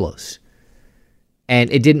supposed to be close. And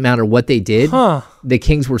it didn't matter what they did. The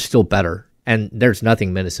Kings were still better, and there's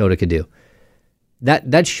nothing Minnesota could do.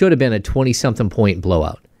 That should have been a 20-something point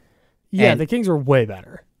blowout. Yeah, and the Kings were way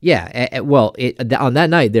better. Yeah, on that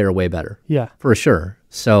night, they were way better. Yeah. For sure.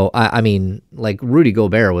 So, I mean, like, Rudy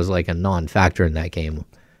Gobert was like a non-factor in that game.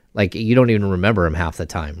 Like, you don't even remember him half the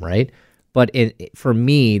time, right? But for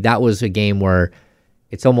me, that was a game where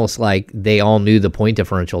it's almost like they all knew the point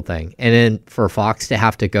differential thing. And then for Fox to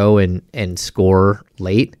have to go and score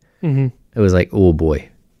late, it was like, oh, boy.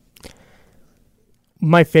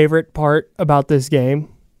 My favorite part about this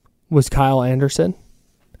game was Kyle Anderson.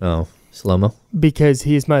 Oh, slow-mo? Because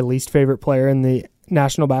he's my least favorite player in the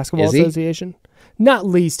National Basketball Association. Not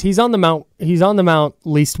least. He's on the mount.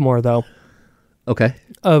 Least more, though. Okay.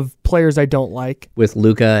 Of players I don't like. With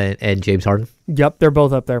Luka and James Harden? Yep, they're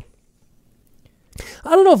both up there. I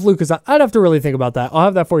don't know if Luka's... I'd have to really think about that. I'll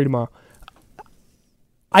have that for you tomorrow.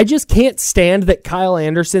 I just can't stand that Kyle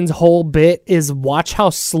Anderson's whole bit is watch how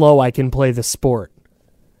slow I can play the sport.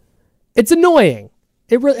 It's annoying.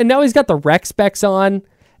 And now he's got the rec specs on,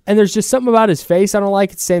 and there's just something about his face I don't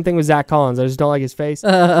like. It's the same thing with Zach Collins. I just don't like his face.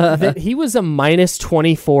 That he was a minus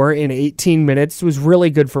 24 in 18 minutes was really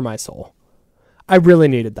good for my soul. I really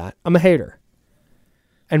needed that. I'm a hater.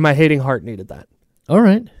 And my hating heart needed that. All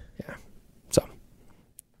right. Yeah. So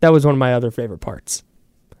that was one of my other favorite parts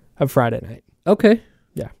of Friday night. Okay.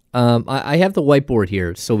 Yeah. I have the whiteboard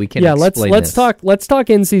here so we can explain let's talk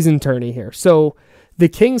in-season tourney here. So the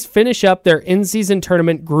Kings finish up their in-season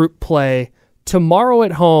tournament group play tomorrow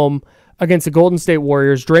at home against the Golden State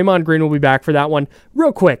Warriors. Draymond Green will be back for that one.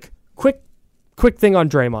 Real quick thing on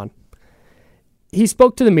Draymond. He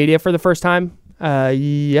spoke to the media for the first time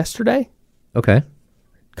yesterday. Okay.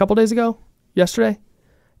 A couple days ago. Yesterday.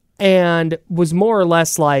 And was more or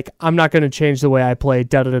less like, I'm not going to change the way I play,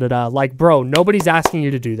 da-da-da-da-da. Like, bro, nobody's asking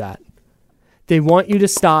you to do that. They want you to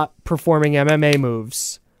stop performing MMA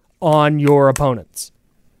moves on your opponents.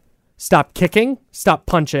 Stop kicking, stop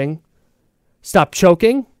punching, stop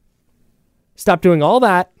choking, stop doing all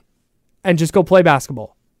that, and just go play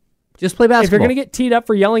basketball. Just play basketball. If you're going to get teed up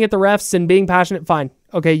for yelling at the refs and being passionate, fine.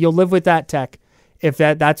 Okay, you'll live with that, Tech. If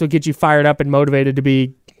that's what gets you fired up and motivated to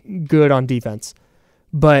be good on defense.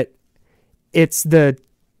 But it's the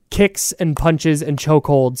kicks and punches and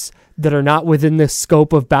chokeholds that are not within the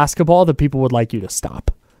scope of basketball that people would like you to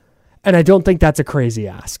stop. And I don't think that's a crazy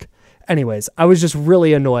ask. Anyways, I was just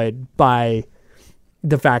really annoyed by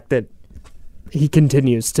the fact that he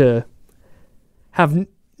continues to have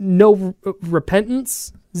no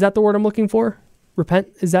repentance. Is that the word I'm looking for? Repent?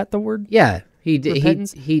 Is that the word? Yeah.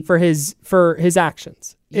 repentance he for his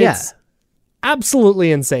actions. It's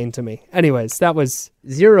absolutely insane to me. Anyways, that was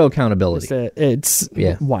zero accountability. It's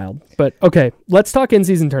wild. But okay, let's talk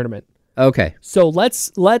in-season tournament. Okay. So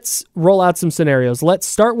let's roll out some scenarios. Let's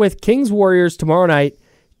start with Kings Warriors tomorrow night.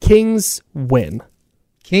 Kings win.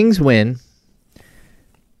 Kings win.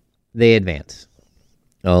 They advance.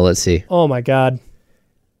 Oh, let's see. Oh my God.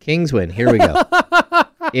 Kings win. Here we go.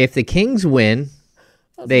 If the Kings win,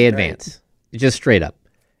 they advance. Just straight up.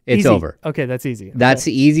 It's easy. over. Okay, that's easy. Okay. That's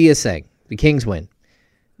the easiest thing. The Kings win.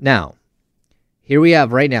 Now, here we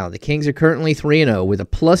have right now, the Kings are currently 3-0 with a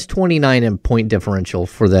plus 29 in point differential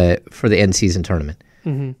for the end season tournament.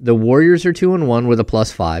 Mm-hmm. The Warriors are 2-1 with a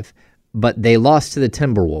plus 5, but they lost to the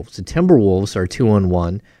Timberwolves. The Timberwolves are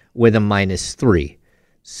 2-1 with a minus 3.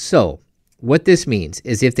 So, what this means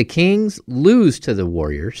is if the Kings lose to the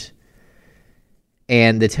Warriors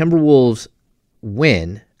and the Timberwolves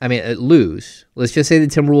lose, let's just say the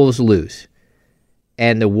Timberwolves lose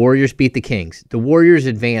and the Warriors beat the Kings. The Warriors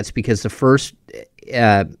advance because the first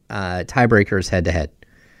tiebreaker is head-to-head.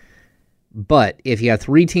 But if you have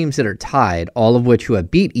 3 teams that are tied, all of which who have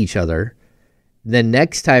beat each other, the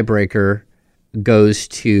next tiebreaker goes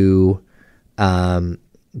to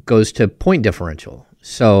point differential.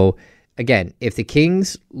 So, again, if the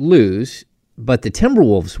Kings lose, but the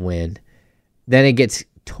Timberwolves win, then it gets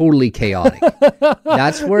totally chaotic.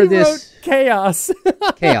 That's where this chaos.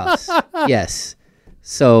 Chaos. Yes.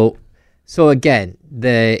 So again,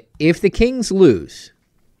 if the Kings lose,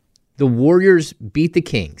 the Warriors beat the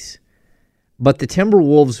Kings, but the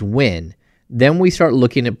Timberwolves win, then we start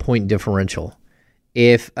looking at point differential.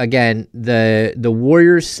 If again the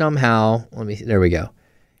Warriors somehow, there we go.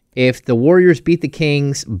 If the Warriors beat the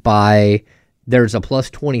Kings by, there's a plus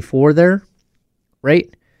 24 there,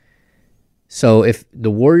 right? So if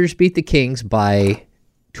the Warriors beat the Kings by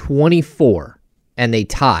 24 and they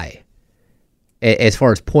tie, as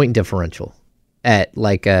far as point differential, at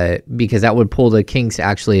because that would pull the Kings.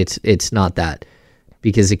 Actually, it's not that,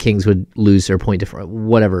 because the Kings would lose their point differential,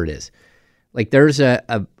 whatever it is. Like there's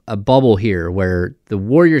a bubble here where the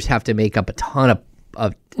Warriors have to make up a ton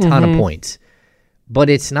of points. But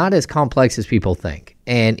it's not as complex as people think.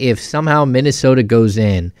 And if somehow Minnesota goes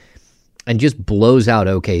in and just blows out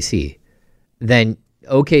OKC, then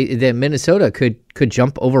Minnesota could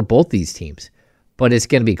jump over both these teams. But it's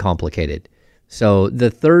going to be complicated. So the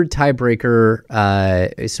third tiebreaker,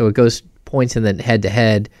 so it goes points and then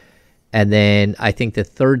head-to-head. And then I think the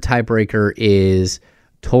third tiebreaker is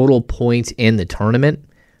total points in the tournament.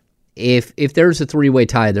 If there's a 3-way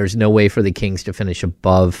tie, there's no way for the Kings to finish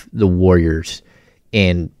above the Warriors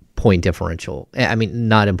in point differential. I mean,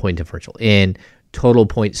 not in point differential, in total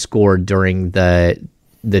points scored during the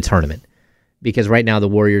tournament. Because right now the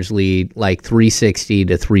Warriors lead like 360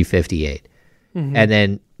 to 358. Mm-hmm. And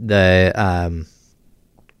then the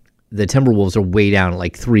Timberwolves are way down at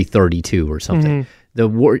like 332 or something. Mm-hmm. The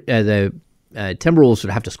Timberwolves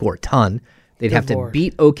would have to score a ton. They'd have to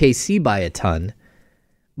beat OKC by a ton.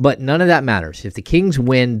 But none of that matters. If the Kings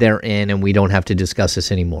win, they're in, and we don't have to discuss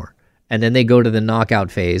this anymore. And then they go to the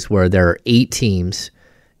knockout phase where there are 8 teams,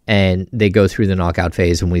 and they go through the knockout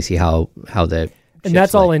phase, and we see how the and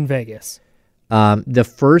that's all in Vegas. The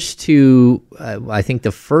first 2, I think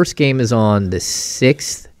the first game is on the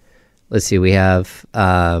 6th. Let's see, we have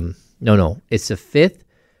it's the 5th,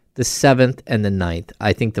 the 7th, and the 9th.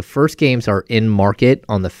 I think the first games are in market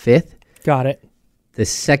on the 5th. Got it. The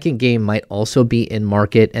second game might also be in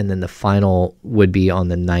market, and then the final would be on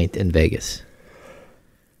the 9th in Vegas.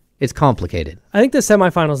 It's complicated. I think the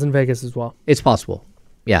semifinals in Vegas as well. It's possible.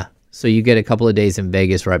 Yeah. So you get a couple of days in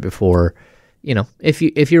Vegas right before,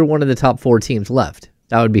 if you're one of the top 4 teams left,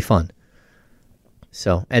 that would be fun.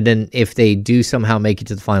 So, and then if they do somehow make it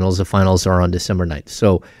to the finals are on December 9th.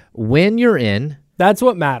 So when you're in, that's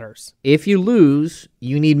what matters. If you lose,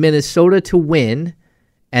 you need Minnesota to win,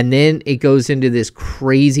 and then it goes into this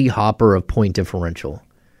crazy hopper of point differential.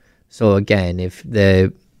 So again, if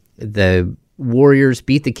the Warriors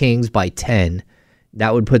beat the Kings by 10,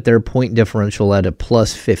 that would put their point differential at a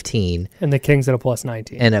plus 15. And the Kings at a plus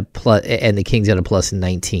 19. And the Kings at a plus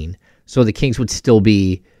 19. So the Kings would still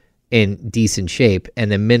be in decent shape,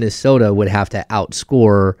 and then Minnesota would have to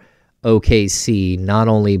outscore OKC not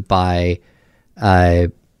only by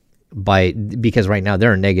because right now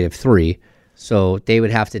they're a -3, so they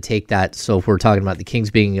would have to take that. So if we're talking about the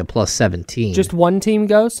Kings being a plus 17, just one team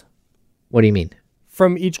goes? What do you mean?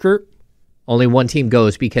 From each group? Only one team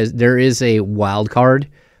goes, because there is a wild card,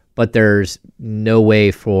 but there's no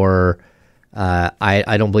way for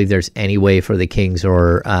I don't believe there's any way for the Kings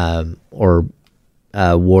or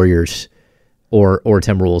Warriors or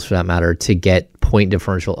Timberwolves for that matter, to get point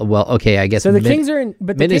differential. Well, okay, I guess so the Kings are in,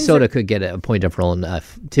 but Minnesota could get a point differential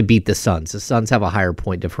enough to beat the Suns. The Suns have a higher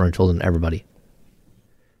point differential than everybody.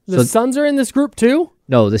 The Suns are in this group too?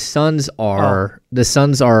 No, the Suns are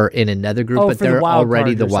in another group, but they're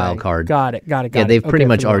already the wild card. Got it. Yeah, they've pretty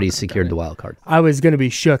much already secured the wild card. I was going to be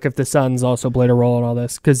shook if the Suns also played a role in all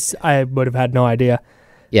this because I would have had no idea.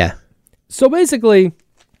 Yeah. So basically,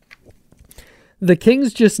 the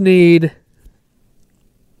Kings just need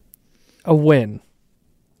a win,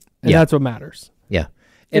 and that's what matters. Yeah.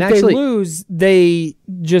 And if they lose, they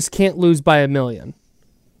just can't lose by 1 million.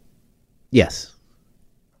 Yes.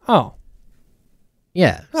 Oh.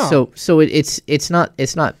 Yeah. Oh. So it's not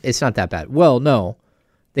that bad. Well, no.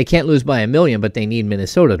 They can't lose by 1 million, but they need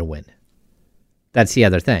Minnesota to win. That's the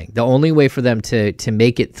other thing. The only way for them to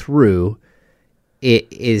make it through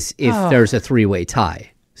is if there's a 3-way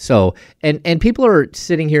tie. So and people are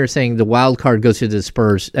sitting here saying the wild card goes to the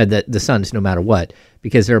Spurs, the Suns, no matter what,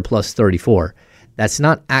 because they're plus 34. That's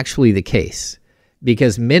not actually the case,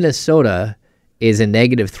 because Minnesota is a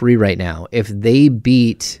 -3 right now. If they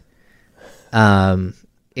beat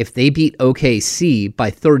OKC by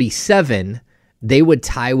 37, they would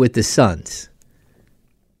tie with the Suns,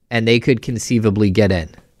 and they could conceivably get in.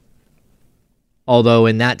 Although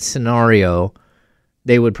in that scenario,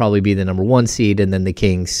 they would probably be the number 1 seed, and then the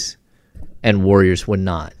Kings and Warriors would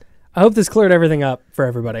not. I hope this cleared everything up for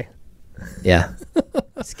everybody. Yeah,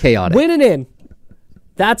 it's chaotic. Win and in.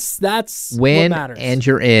 That's win, what matters. And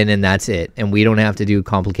you're in, and that's it. And we don't have to do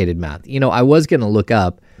complicated math. You know, I was going to look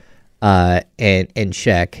up and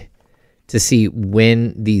check to see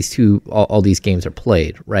when these all these games are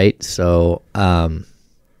played, right? So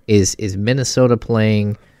is Minnesota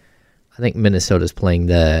playing? I think Minnesota's playing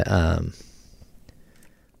the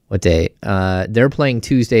what day? They're playing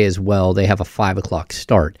Tuesday as well. They have a 5:00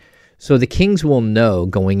 start. So the Kings will know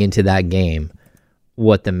going into that game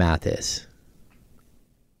what the math is.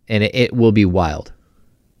 And it will be wild.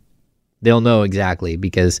 They'll know exactly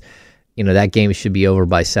because, you know, that game should be over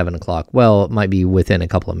by 7:00. Well, it might be within a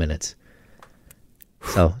couple of minutes.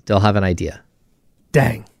 So they'll have an idea.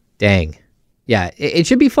 Dang. Yeah, it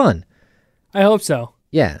should be fun. I hope so.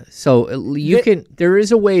 Yeah. So there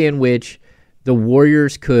is a way in which the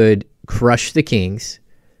Warriors could crush the Kings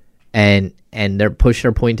and push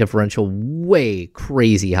their point differential way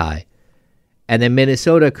crazy high. And then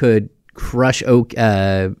Minnesota could crush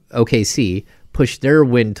OKC, push their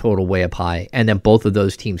win total way up high, and then both of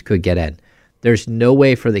those teams could get in. There's no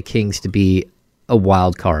way for the Kings to be a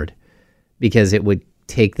wild card because it would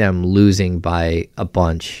take them losing by a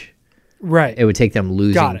bunch. Right. It would take them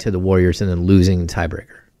losing to the Warriors and then losing the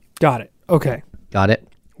tiebreaker. Got it. Okay. Got it?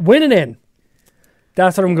 Win and in.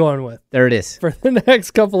 That's what I'm going with. There it is. For the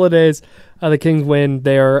next couple of days, the Kings win.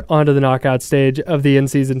 They are onto the knockout stage of the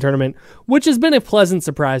in-season tournament, which has been a pleasant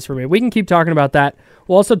surprise for me. We can keep talking about that.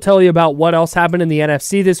 We'll also tell you about what else happened in the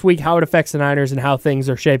NFC this week, how it affects the Niners, and how things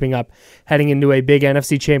are shaping up heading into a big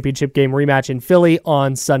NFC Championship game rematch in Philly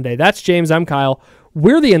on Sunday. That's James. I'm Kyle.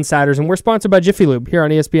 We're the Insiders, and we're sponsored by Jiffy Lube here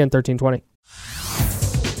on ESPN 1320.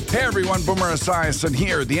 Hey everyone, Boomer Esiason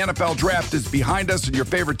here. The NFL Draft is behind us and your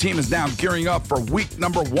favorite team is now gearing up for week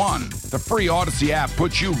number 1. The free Odyssey app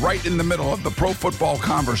puts you right in the middle of the pro football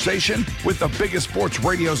conversation with the biggest sports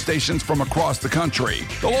radio stations from across the country.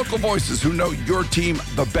 The local voices who know your team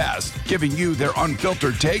the best, giving you their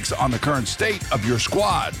unfiltered takes on the current state of your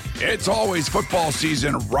squad. It's always football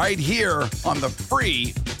season right here on the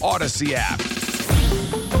free Odyssey app.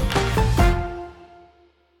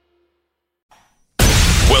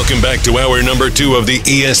 Welcome back to hour number 2 of the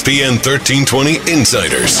ESPN 1320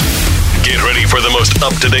 Insiders. Get ready for the most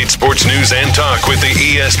up-to-date sports news and talk with the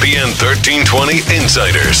ESPN 1320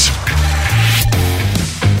 Insiders.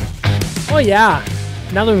 Oh, yeah.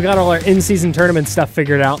 Now that we've got all our in-season tournament stuff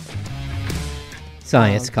figured out.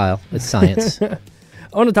 Science, Kyle. It's science. I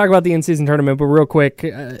want to talk about the in-season tournament, but real quick,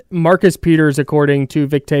 Marcus Peters, according to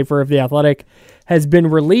Vic Tafur of The Athletic, has been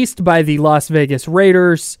released by the Las Vegas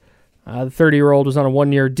Raiders. The 30-year-old was on a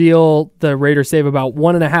 1-year deal. The Raiders save about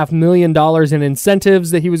 $1.5 million in incentives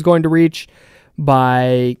that he was going to reach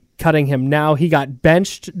by cutting him now. He got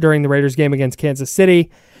benched during the Raiders game against Kansas City,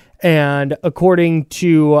 and according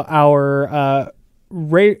to our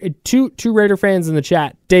two Raider fans in the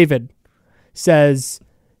chat, David says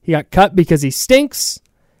he got cut because he stinks,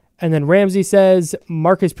 and then Ramsey says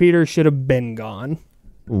Marcus Peters should have been gone.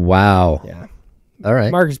 Wow. Yeah. All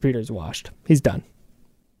right. Marcus Peters washed. He's done.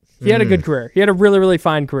 He had a good career. He had a really, really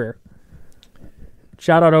fine career.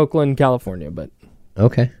 Shout out Oakland, California, but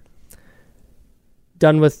okay.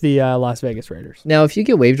 Done with the Las Vegas Raiders. Now, if you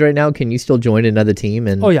get waived right now, can you still join another team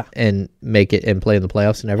and and make it and play in the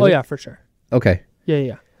playoffs and everything? Oh, yeah, for sure. Okay.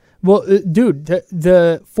 Yeah. Well, dude,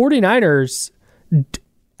 the 49ers,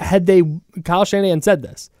 Kyle Shanahan said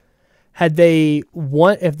this, if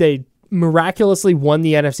they miraculously won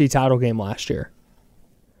the NFC title game last year,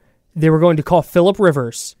 they were going to call Phillip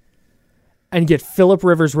Rivers and get Phillip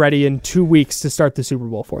Rivers ready in 2 weeks to start the Super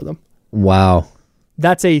Bowl for them. Wow.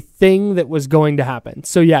 That's a thing that was going to happen.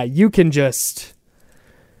 So yeah, you can just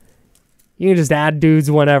add dudes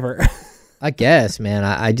whenever. I guess, man.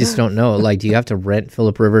 I just don't know. Like, do you have to rent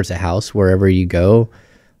Phillip Rivers a house wherever you go?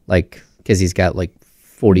 Like, because he's got like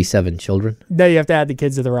 47 children. No, you have to add the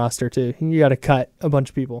kids to the roster too. You got to cut a bunch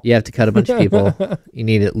of people. You have to cut a bunch of people. You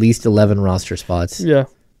need at least 11 roster spots. Yeah.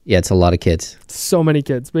 Yeah, it's a lot of kids. So many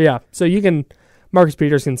kids. But yeah, so Marcus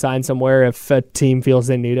Peters can sign somewhere if a team feels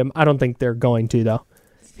they need him. I don't think they're going to, though.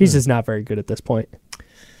 He's just not very good at this point.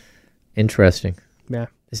 Interesting. Yeah.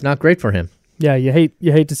 It's not great for him. Yeah, you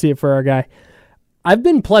hate to see it for our guy. I've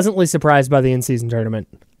been pleasantly surprised by the in-season tournament.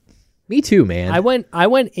 Me too, man. I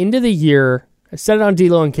went into the year, I said it on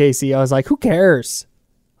D-Lo and Casey, I was like, who cares?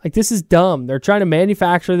 Like, this is dumb. They're trying to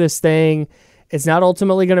manufacture this thing. It's not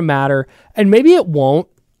ultimately going to matter. And maybe it won't.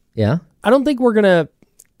 Yeah. I don't think we're going to,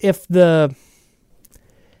 if the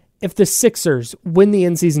Sixers win the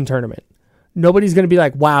in-season tournament, nobody's going to be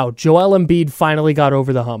like, wow, Joel Embiid finally got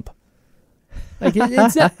over the hump. Like,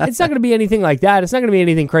 it's not going to be anything like that. It's not going to be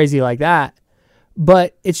anything crazy like that.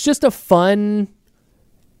 But it's just a fun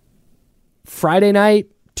Friday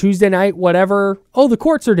night, Tuesday night, whatever. Oh, the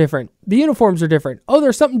courts are different. The uniforms are different. Oh,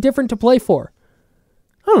 there's something different to play for.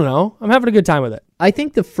 I don't know. I'm having a good time with it. I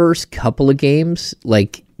think the first couple of games,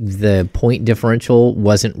 like, the point differential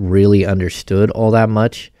wasn't really understood all that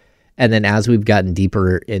much. And then as we've gotten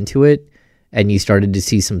deeper into it and you started to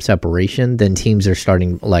see some separation, then teams are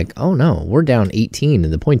starting like, oh no, we're down 18 in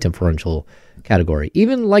the point differential category.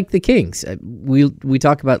 Even like the Kings. We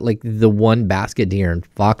talk about like the one basket De'Aaron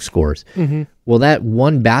Fox scores. Mm-hmm. Well, that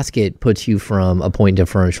one basket puts you from a point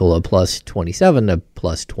differential of plus 27 to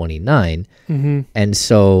plus 29. Mm-hmm. And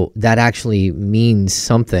so that actually means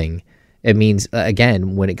something. It means,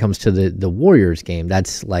 again, when it comes to the Warriors game,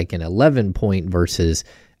 that's like an 11-point versus,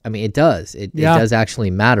 I mean, it does. It does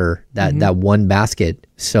actually matter, that one basket.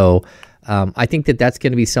 So I think that's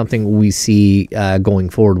going to be something we see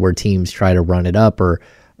going forward where teams try to run it up or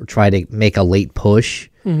try to make a late push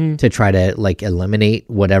to try to like eliminate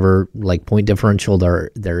whatever like point differential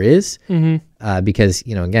there is. Because,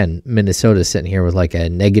 you know, again, Minnesota's sitting here with like a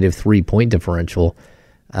negative 3 point differential.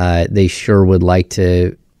 They sure would like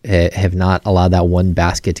to have not allowed that one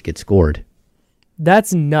basket to get scored.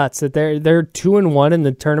 That's nuts that they're 2-1 in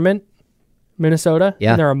the tournament, Minnesota.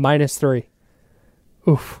 Yeah. And they're a -3.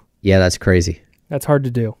 Oof. Yeah, that's crazy. That's hard to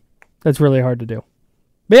do. That's really hard to do.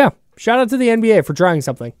 But yeah, shout out to the NBA for trying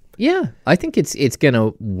something. Yeah, I think it's going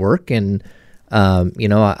to work. And, you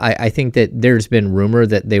know, I think that there's been rumor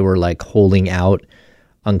that they were like holding out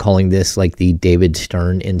on calling this like the David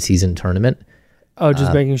Stern in-season tournament. Oh,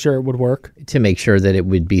 just making sure it would work? To make sure that it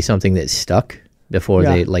would be something that stuck before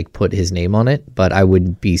they like put his name on it. But I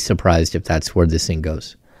wouldn't be surprised if that's where this thing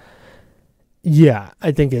goes. Yeah,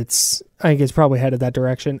 I think it's probably headed that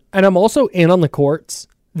direction. And I'm also in on the courts.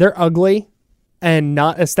 They're ugly and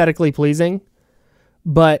not aesthetically pleasing,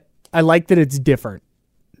 but I like that it's different.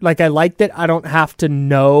 Like, I like that I don't have to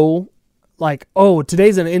know, like, oh,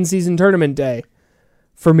 today's an in-season tournament day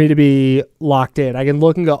for me to be locked in. I can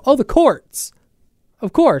look and go, oh, the courts.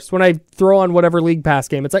 Of course, when I throw on whatever League Pass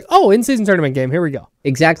game, it's like, oh, in-season tournament game, here we go.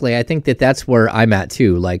 Exactly. I think that's where I'm at,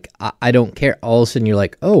 too. Like, I don't care. All of a sudden, you're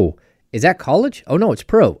like, oh, is that college? Oh, no, it's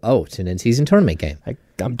pro. Oh, it's an in-season tournament game.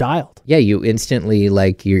 I'm dialed. Yeah, you instantly,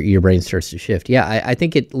 like, your brain starts to shift. Yeah, I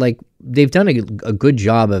think it, like, they've done a good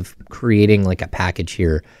job of creating, like, a package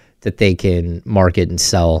here that they can market and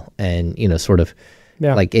sell and, you know, sort of,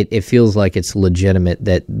 like, it feels like it's legitimate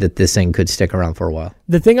that this thing could stick around for a while.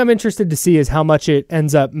 The thing I'm interested to see is how much it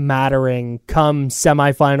ends up mattering come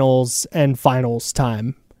semifinals and finals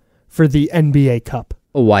time for the NBA Cup.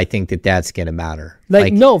 Oh, I think that's going to matter.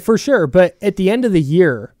 Like, no, for sure. But at the end of the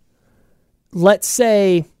year, let's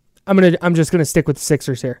say, I'm just gonna stick with the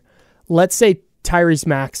Sixers here. Let's say Tyrese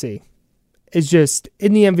Maxey is just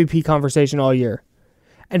in the MVP conversation all year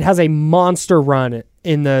and has a monster run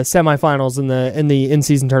in the semifinals and in the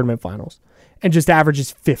in-season tournament finals and just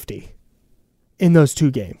averages 50 in those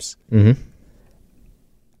two games. Mm-hmm.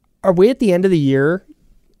 Are we at the end of the year,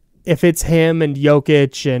 if it's him and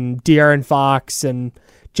Jokic and De'Aaron Fox and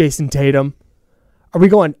Jason Tatum, are we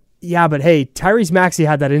going, yeah, but hey, Tyrese Maxey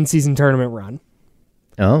had that in-season tournament run.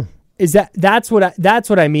 Oh. that's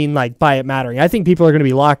what I mean, like, by it mattering. I think people are going to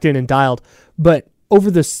be locked in and dialed, but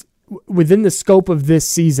within the scope of this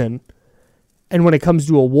season, and when it comes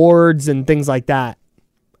to awards and things like that,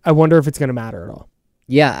 I wonder if it's going to matter at all.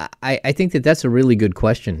 Yeah, I think that's a really good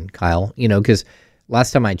question, Kyle. Because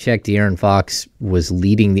last time I checked, De'Aaron Fox was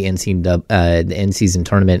leading the in-season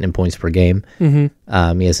tournament in points per game.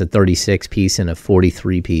 Mm-hmm. He has a 36-piece and a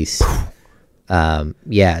 43-piece.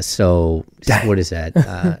 So what is that?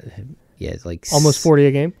 It's like almost 40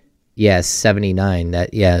 a game. Yeah,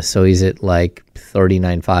 79. So he's at like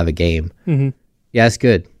 39.5 a game. Mm-hmm. Yeah, that's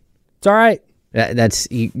good. It's all right.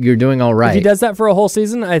 You're doing all right. If he does that for a whole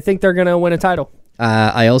season, I think they're going to win a title.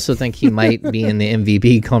 I also think he might be in the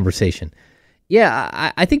MVP conversation.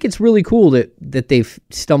 Yeah, I think it's really cool that they've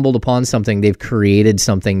stumbled upon something. They've created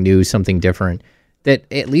something new, something different. That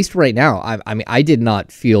at least right now, I did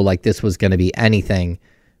not feel like this was going to be anything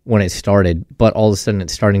when it started, but all of a sudden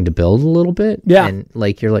it's starting to build a little bit. Yeah. And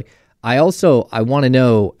I want to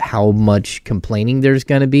know how much complaining there's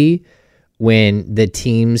going to be when the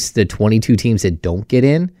 22 teams that don't get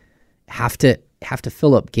in have to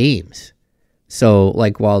fill up games. So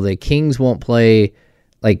like while the Kings won't play,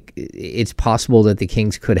 like it's possible that the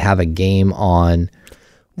Kings could have a game on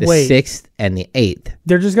the 6th and the 8th.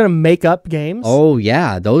 They're just going to make up games? Oh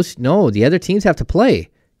yeah, the other teams have to play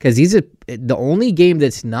because the only game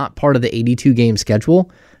that's not part of the 82 game schedule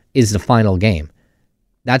is the final game.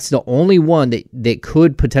 That's the only one that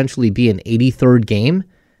could potentially be an 83rd game.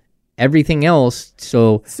 Everything else,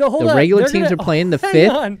 so the regular teams are playing the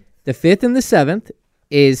 5th. The 5th and the 7th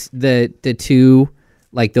is the two,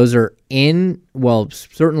 like those are in, well,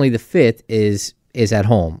 certainly the 5th is at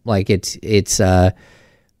home. Like it's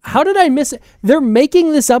how did I miss it? They're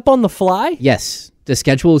making this up on the fly? Yes. The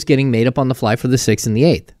schedule is getting made up on the fly for the 6th and the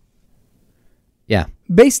 8th. Yeah.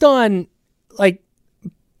 Based on like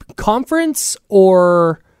conference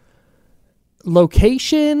or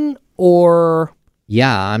location or...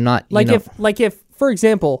 Yeah, I'm not... if, for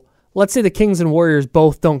example, let's say the Kings and Warriors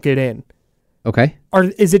both don't get in. Okay.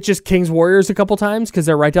 Is it just Kings Warriors a couple times because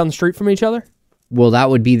they're right down the street from each other? Well, that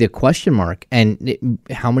would be the question mark. And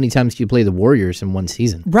how many times do you play the Warriors in one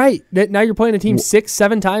season? Right. Now you're playing a team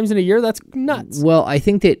 6-7 times in a year? That's nuts. Well, I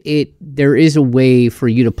think that there is a way for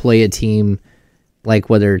you to play a team, like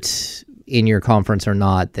whether it's in your conference or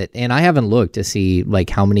not. And I haven't looked to see like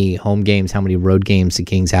how many home games, how many road games the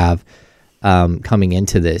Kings have coming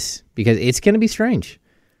into this, because it's going to be strange.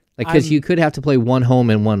 Like, because you could have to play one home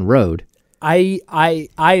and one road.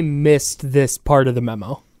 I missed this part of the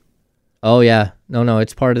memo. Oh yeah, no,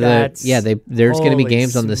 it's part of there's going to be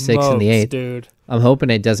games on the 6th and the 8th. Dude. I'm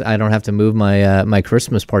hoping it does. I don't have to move my my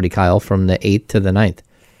Christmas party, Kyle, from the 8th to the 9th.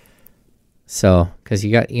 So, because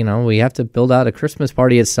we have to build out a Christmas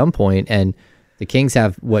party at some point, and the Kings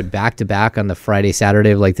have back to back on the Friday,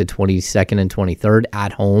 Saturday of like the 22nd and 23rd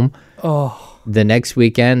at home. Oh, the next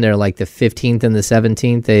weekend they're like the 15th and the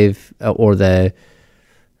 17th. Or the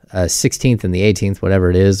 16th and the 18th,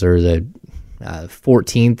 whatever it is, or the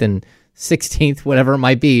 14th and 16th, whatever it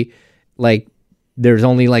might be. Like, there's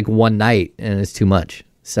only like one night, and it's too much.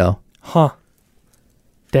 So,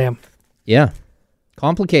 damn. Yeah,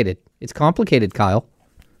 complicated. It's complicated, Kyle.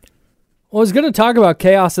 Well, I was going to talk about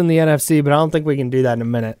chaos in the NFC, but I don't think we can do that in a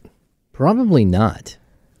minute. Probably not.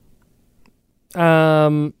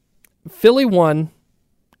 Philly won.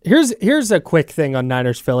 Here's a quick thing on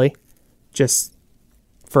Niners Philly, just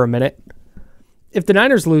for a minute. If the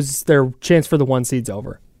Niners lose, their chance for the 1 seed's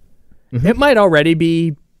over. Mm-hmm. It might already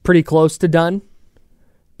be pretty close to done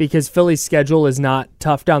because Philly's schedule is not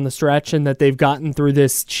tough down the stretch, and that they've gotten through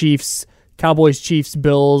this Cowboys, Chiefs,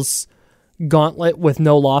 Bills gauntlet with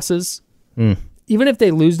no losses. Even if they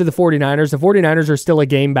lose to the 49ers are still a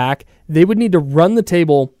game back. They would need to run the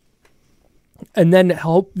table and then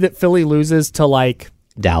hope that Philly loses to like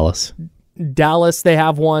Dallas they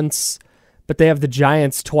have once, but they have the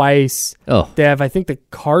Giants twice. Oh. They have, I think, the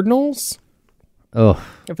Cardinals. Oh.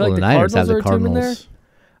 I feel like the Cardinals are a team in there.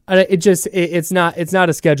 It's not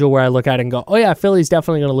a schedule where I look at it and go, oh yeah, Philly's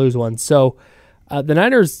definitely going to lose one. So the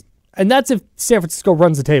Niners, and that's if San Francisco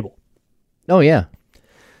runs the table. Oh yeah.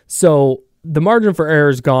 So the margin for error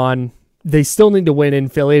is gone. They still need to win in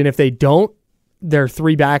Philly, and if they don't, they're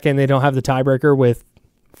 3 back and they don't have the tiebreaker with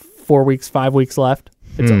 5 weeks left.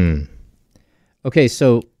 It's over. Okay,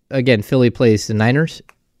 so again, Philly plays the Niners,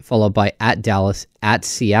 followed by at Dallas, at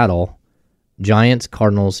Seattle, Giants,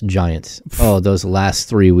 Cardinals, Giants. Oh, those last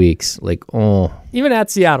 3 weeks. Even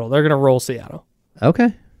at Seattle, they're going to roll Seattle.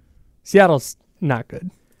 Okay. Seattle's not good.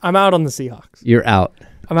 I'm out on the Seahawks. You're out.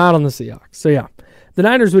 I'm out on the Seahawks. So, yeah. The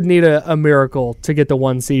Niners would need a miracle to get the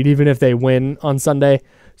 1 seed, even if they win on Sunday.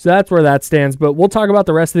 So that's where that stands. But we'll talk about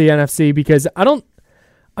the rest of the NFC because I'm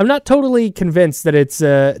not totally convinced that it's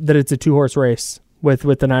a 2-horse race with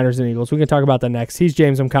the Niners and Eagles. We can talk about that next. He's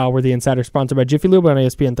James. I'm Kyle. We're the Insider, sponsored by Jiffy Lube on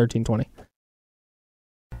ESPN 1320.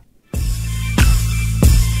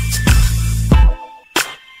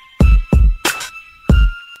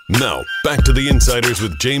 Now, back to the Insiders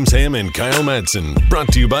with James Ham and Kyle Madson. Brought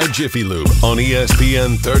to you by Jiffy Lube on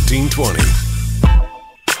ESPN 1320.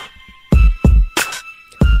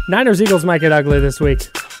 Niners-Eagles might get ugly this week.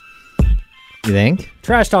 You think?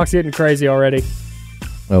 Trash talk's getting crazy already.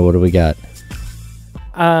 Oh, what do we got?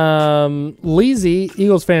 Leezy,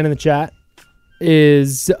 Eagles fan in the chat,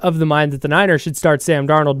 is of the mind that the Niners should start Sam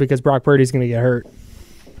Darnold because Brock Purdy's going to get hurt.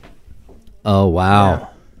 Oh, wow.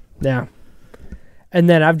 Yeah. And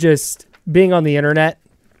then I've just, being on the internet,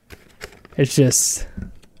 it's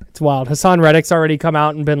wild. Hassan Reddick's already come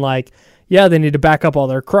out and been like, yeah, they need to back up all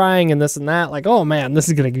their crying and this and that. Like, oh man, this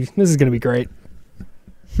is gonna be great.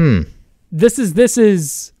 This is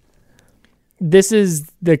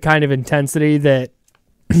the kind of intensity that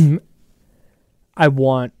I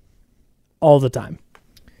want all the time.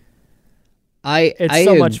 It's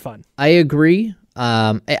so much fun. I agree.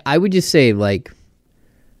 I would just say, like,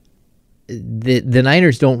 the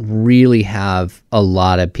Niners don't really have a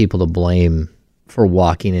lot of people to blame for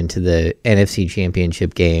walking into the NFC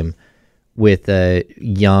Championship game with a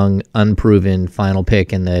young, unproven final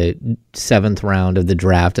pick in the 7th round of the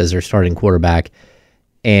draft as their starting quarterback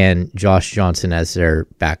and Josh Johnson as their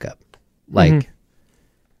backup. Like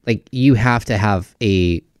you have to have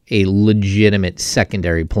a legitimate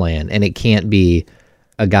secondary plan, and it can't be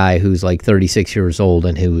a guy who's like 36 years old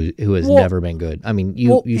and who has never been good. I mean,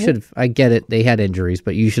 you should have. I get it; they had injuries,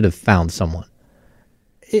 but you should have found someone.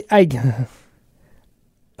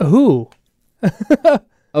 Who?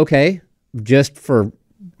 Okay, just for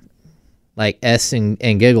like S and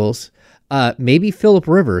giggles, maybe Phillip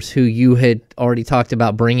Rivers, who you had already talked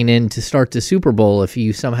about bringing in to start the Super Bowl if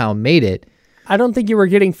you somehow made it. I don't think you were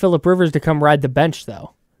getting Phillip Rivers to come ride the bench,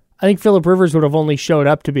 though. I think Phillip Rivers would have only showed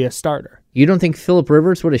up to be a starter. You don't think Phillip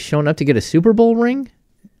Rivers would have shown up to get a Super Bowl ring?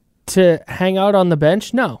 To hang out on the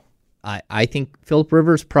bench? No. I think Phillip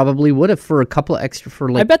Rivers probably would have for a couple of extra for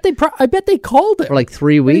like. I bet they called it for like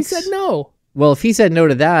 3 weeks. He said no. Well, if he said no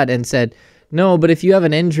to that and said no, but if you have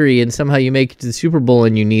an injury and somehow you make it to the Super Bowl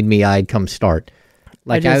and you need me, I'd come start.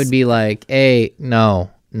 Like I would be like, hey, no,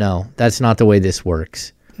 that's not the way this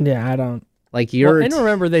works. Yeah, I don't. Like you're. Well, and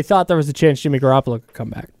remember, they thought there was a chance Jimmy Garoppolo could come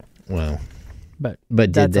back. Well, but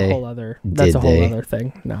did that's they? A whole other. That's a whole other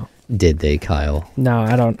thing. No. Did they, Kyle? No,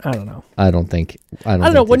 I don't know. I don't think. I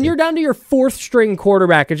don't know. When you're down to your 4th string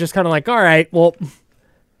quarterback, it's just kind of like, all right, well,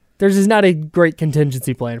 there's just not a great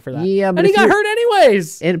contingency plan for that. Yeah, but and he got hurt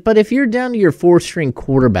anyways. But if you're down to your 4th string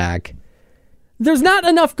quarterback, there's not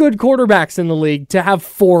enough good quarterbacks in the league to have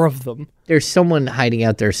 4 of them. There's someone hiding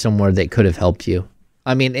out there somewhere that could have helped you.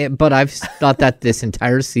 I mean, but I've thought that this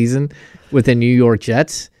entire season with the New York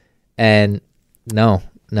Jets, and no.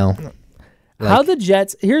 How the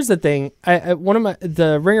Jets? Here's the thing.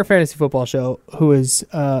 The Ringer Fantasy Football Show, who is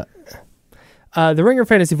the Ringer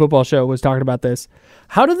Fantasy Football Show, was talking about this.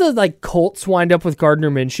 How did the Colts wind up with Gardner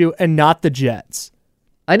Minshew and not the Jets?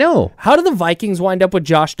 I know. How did the Vikings wind up with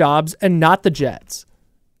Josh Dobbs and not the Jets?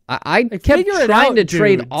 I kept trying to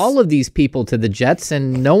trade all of these people to the Jets,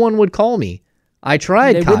 and no one would call me. I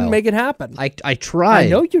tried, They Kyle. wouldn't make it happen. I tried. I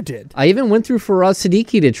know you did. I even went through Faraz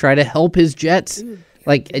Siddiqui to try to help his Jets. Dude,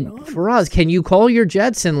 Faraz, can you call your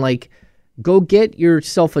Jets and go get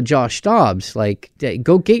yourself a Josh Dobbs?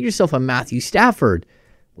 Go get yourself a Matthew Stafford.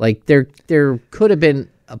 There could have been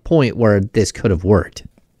a point where this could have worked.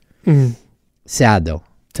 Mm. Sad though.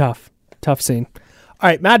 Tough scene. All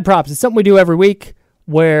right, Mad Props. It's something we do every week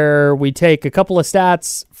where we take a couple of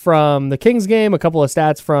stats from the Kings game, a couple of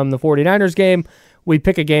stats from the 49ers game. We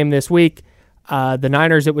pick a game this week. The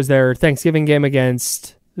Niners, it was their Thanksgiving game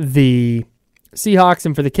against the Seahawks,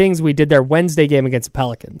 and for the Kings, we did their Wednesday game against the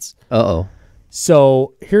Pelicans. Uh-oh.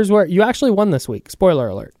 So here's where you actually won this week. Spoiler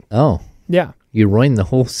alert. Oh. Yeah. You ruined the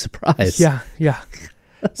whole surprise. Yeah.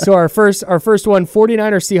 So our first one,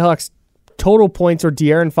 49ers Seahawks total points, or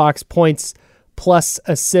De'Aaron Fox points plus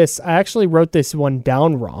assists. I actually wrote this one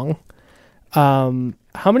down wrong.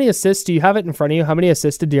 How many assists? Do you have it in front of you? How many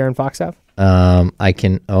assists did De'Aaron Fox have? I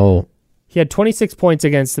can. Oh, he had 26 points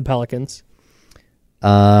against the Pelicans.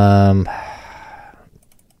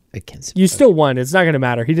 You still won. It's not going to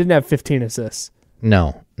matter. He didn't have 15 assists.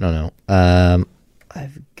 No. I've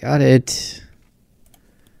got it.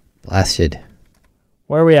 Blasted.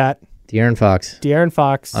 Where are we at? De'Aaron Fox. De'Aaron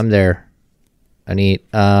Fox. I'm there. I need,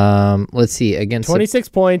 let's see, against 26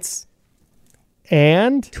 points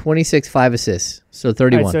and 26, 5 assists. So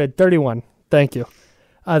 31. All right, so at 31. Thank you.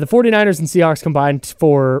 The 49ers and Seahawks combined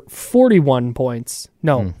for 41 points.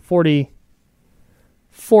 No,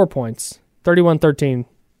 44 points. 31-13.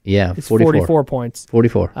 Yeah, It's 44 points.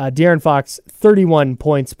 44. De'Aaron Fox, 31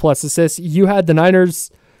 points plus assists. You had the Niners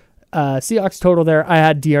Seahawks total there. I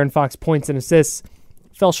had De'Aaron Fox points and assists.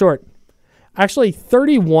 Fell short. Actually,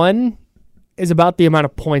 31 is about the amount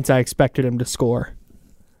of points I expected him to score.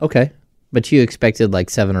 Okay. But you expected like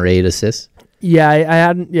 7 or 8 assists? Yeah, I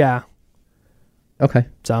hadn't. Yeah. Okay.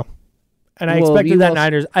 So, and I expected that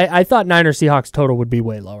Niners. I thought Niners Seahawks total would be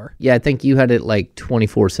way lower. Yeah, I think you had it like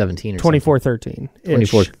 24-17 or 24-13.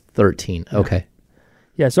 24-13. Okay.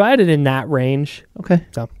 Yeah, so I had it in that range. Okay.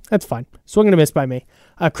 So that's fine. Swing and a miss by me.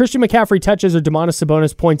 Christian McCaffrey touches or Domantas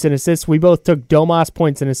Sabonis points and assists. We both took Domas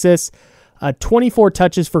points and assists. 24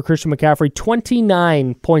 touches for Christian McCaffrey,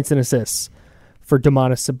 29 points and assists for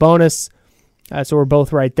Domantas Sabonis. So we're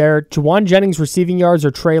both right there. Juwan Jennings receiving yards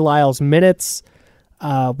or Trey Lyles minutes.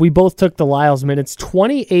 We both took the Lyles minutes.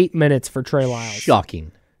 28 minutes for Trey Lyles.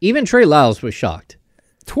 Shocking. Even Trey Lyles was shocked.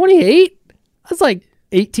 28? That's like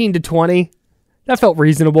 18 to 20. That felt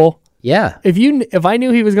reasonable. Yeah. If I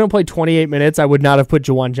knew he was going to play 28 minutes, I would not have put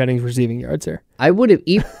Juwan Jennings receiving yards here. I would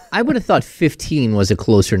have thought 15 was a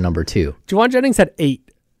closer number too. Juwan Jennings had 8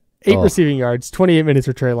 receiving yards, 28 minutes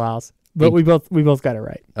for Trey Lyles. But we both got it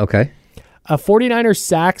right. Okay. 49ers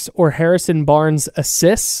sacks or Harrison Barnes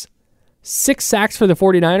assists. 6 sacks for the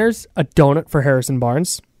 49ers, a donut for Harrison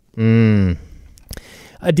Barnes. Deebo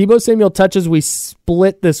Samuel touches, we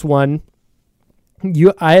split this one.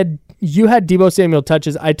 You had Deebo Samuel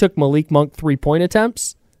touches. I took Malik Monk 3-point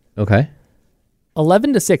attempts. Okay.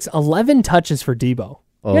 11-6. 11 touches for Deebo.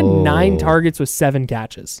 He had 9 targets with 7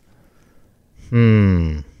 catches.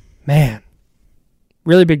 Man.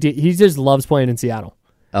 Really big deal. He just loves playing in Seattle.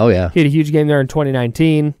 Oh, yeah. He had a huge game there in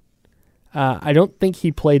 2019. I don't think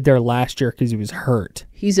he played there last year because he was hurt.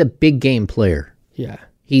 He's a big game player. Yeah.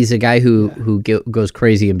 He's a guy who goes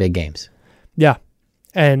crazy in big games. Yeah.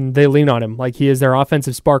 And they lean on him. Like, he is their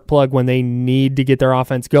offensive spark plug when they need to get their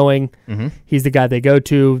offense going. Mm-hmm. He's the guy they go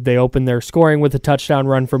to. They open their scoring with a touchdown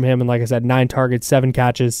run from him. And like I said, 9 targets, 7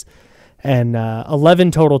 catches, and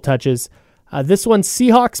 11 total touches. This one,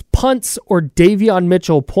 Seahawks punts or Davion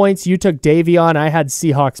Mitchell points. You took Davion. I had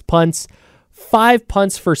Seahawks punts. 5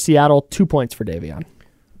 punts for Seattle, 2 points for Davion.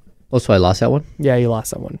 Oh, so I lost that one? Yeah, you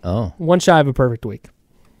lost that one. Oh. One shy of a perfect week.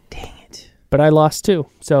 Dang it. But I lost 2,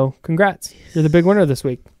 so congrats. You're the big winner this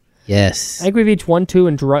week. Yes. I think we've each won 2,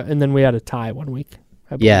 and then we had a tie one week.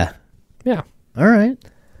 Yeah. Yeah. All right.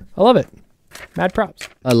 I love it. Mad props.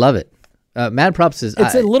 I love it. Mad props is...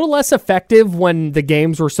 It's a little less effective when the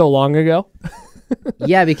games were so long ago.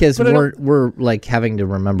 Yeah, because we're like having to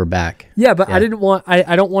remember back. Yeah, but I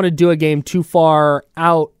don't want to do a game too far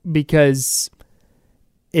out, because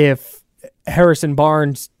if Harrison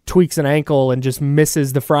Barnes tweaks an ankle and just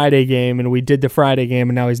misses the Friday game, and we did the Friday game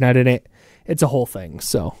and now he's not in it, it's a whole thing.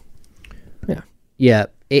 So, yeah. Yeah,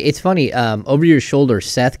 it's funny. Over your shoulder,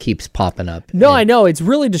 Seth keeps popping up. No, I know. It's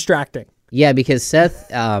really distracting. Yeah, because Seth,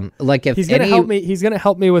 like if he's gonna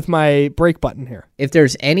help me with my break button here. If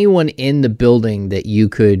there's anyone in the building that you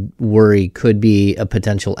could worry could be a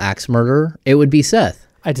potential axe murderer, it would be Seth.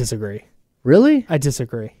 I disagree. Really? I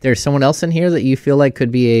disagree. There's someone else in here that you feel like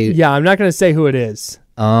could be a... Yeah, I'm not going to say who it is.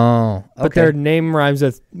 Oh, okay. But their name rhymes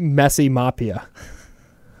with Messy Mapia.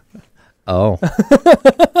 Oh.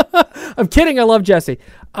 I'm kidding. I love Jesse.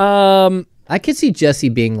 I could see Jesse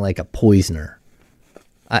being like a poisoner.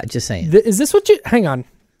 Just saying. Is this what you... Hang on.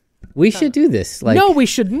 We should do this. Like, no, we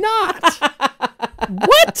should not.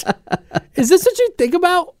 What? Is this what you think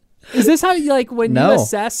about? Is this how you, like, when you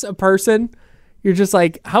assess a person, you're just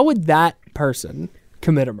like, how would that person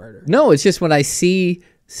commit a murder? No, it's just when I see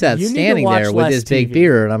Seth standing there with his big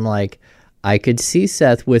beard, I'm like, I could see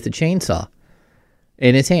Seth with a chainsaw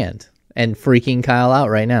in his hand and freaking Kyle out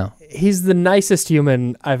right now. He's the nicest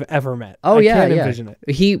human I've ever met. Oh, I can't envision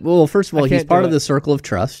it. Well, first of all, he's part of the circle of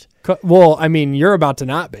trust. Well, I mean, you're about to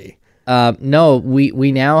not be. No,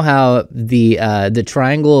 we now have the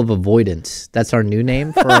triangle of avoidance. That's our new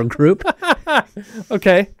name for our group.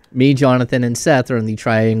 Okay. Me, Jonathan, and Seth are in the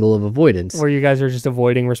triangle of avoidance. Where you guys are just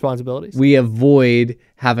avoiding responsibilities. We avoid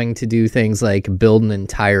having to do things like build an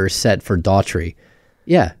entire set for Daughtry.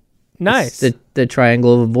 Yeah. Nice. It's the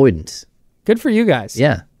triangle of avoidance. Good for you guys.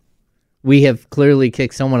 Yeah. We have clearly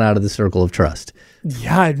kicked someone out of the circle of trust.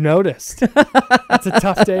 Yeah, I've noticed. It's a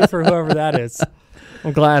tough day for whoever that is.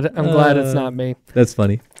 I'm glad it's not me. That's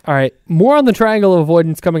funny. All right. More on the triangle of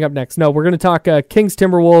avoidance coming up next. No, we're going to talk Kings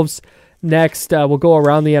Timberwolves Next, we'll go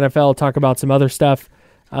around the NFL, talk about some other stuff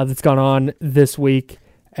that's gone on this week,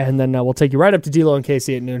 and then we'll take you right up to D-Lo and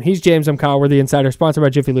Casey at noon. He's James, I'm Kyle. We're the Insider, sponsored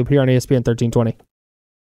by Jiffy Lube here on ESPN 1320.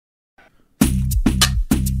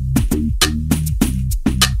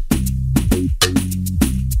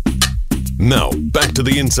 Now, back to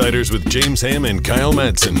the Insiders with James Ham and Kyle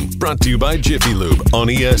Madson, brought to you by Jiffy Lube on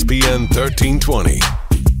ESPN 1320.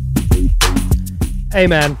 Hey,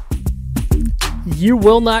 man. You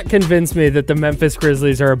will not convince me that the Memphis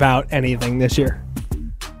Grizzlies are about anything this year.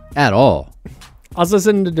 At all. I was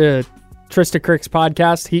listening to the Trista Crick's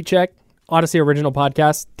podcast, Heat Check, Odyssey original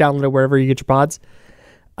podcast. Download it wherever you get your pods.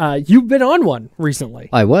 You've been on one recently.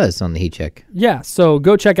 I was on the Heat Check. Yeah, so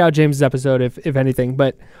go check out James's episode if anything.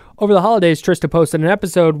 But over the holidays, Trista posted an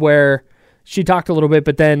episode where she talked a little bit,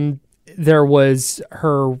 but then there was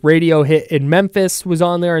her radio hit in Memphis was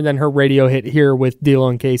on there, and then her radio hit here with D-Lo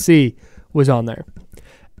and KC was on there.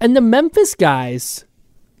 And the Memphis guys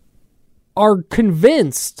are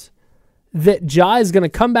convinced that Ja is going to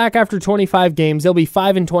come back after 25 games. They'll be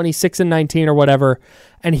 5-20, 6-19 or whatever,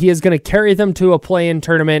 and he is going to carry them to a play-in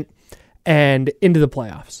tournament and into the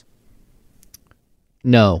playoffs.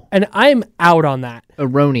 No. And I'm out on that.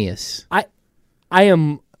 Erroneous. I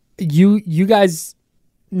am, you guys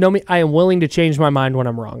know me, I am willing to change my mind when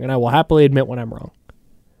I'm wrong, and I will happily admit when I'm wrong.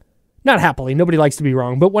 Not happily, nobody likes to be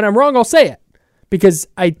wrong, but when I'm wrong, I'll say it. Because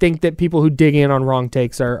I think that people who dig in on wrong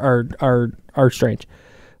takes are strange.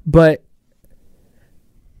 But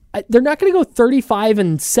they're not going to go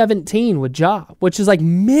 35-17 with Ja, which is like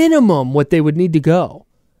minimum what they would need to go.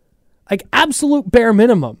 Like absolute bare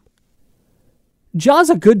minimum. Ja's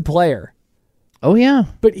a good player. Oh, yeah.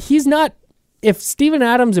 But he's not. If Steven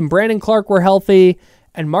Adams and Brandon Clark were healthy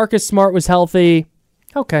and Marcus Smart was healthy,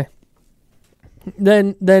 okay.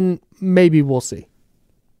 Then maybe we'll see.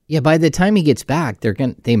 Yeah, by the time he gets back,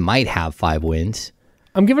 they might have 5 wins.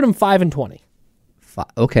 I'm giving them 5-20.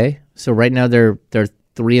 Okay. So right now they're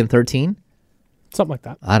 3-13? Something like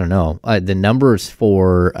that. I don't know. The numbers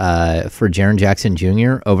for Jaren Jackson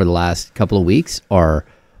Jr. over the last couple of weeks are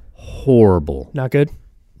horrible. Not good?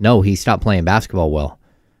 No, he stopped playing basketball well.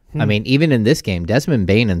 I mean, even in this game, Desmond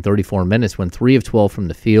Bane in 34 minutes went 3 of 12 from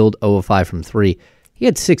the field, 0 of 5 from 3. He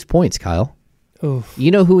had 6 points, Kyle. Oof.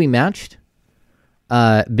 You know who he matched?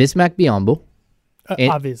 Bismack Biyombo.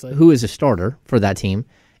 Obviously. Who is a starter for that team.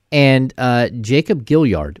 And Jacob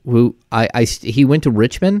Gilliard, who he went to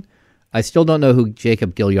Richmond. I still don't know who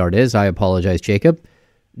Jacob Gilliard is. I apologize, Jacob.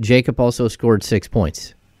 Jacob also scored 6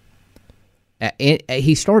 points.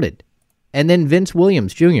 He started. And then Vince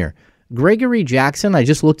Williams Jr. Gregory Jackson, I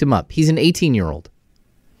just looked him up. He's an 18-year-old.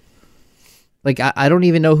 Like, I don't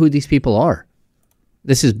even know who these people are.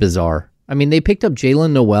 This is bizarre. I mean, they picked up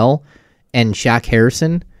Jalen Noel and Shaq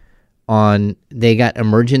Harrison they got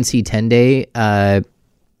emergency 10-day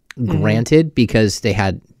granted because they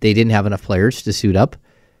didn't have enough players to suit up.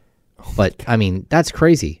 But, I mean, that's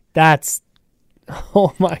crazy.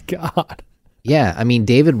 Oh, my God. Yeah, I mean,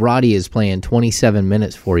 David Roddy is playing 27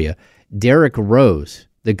 minutes for you. Derrick Rose,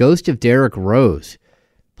 the ghost of Derrick Rose,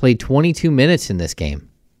 played 22 minutes in this game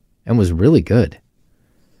and was really good.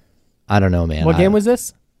 I don't know, man. What game was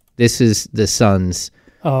this? This is the Suns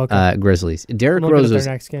Grizzlies. Derrick Rose was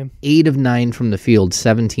 8 of 9 from the field,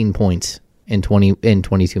 17 points in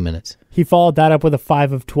 22 minutes. He followed that up with a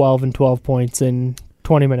 5 of 12 and 12 points in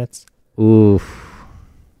 20 minutes. Oof.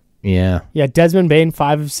 Yeah. Yeah, Desmond Bane,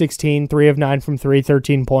 5 of 16, 3 of 9 from 3,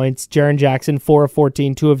 13 points. Jaren Jackson, 4 of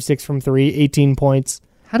 14, 2 of 6 from 3, 18 points.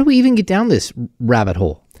 How do we even get down this rabbit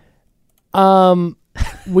hole?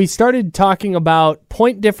 We started talking about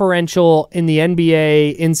point differential in the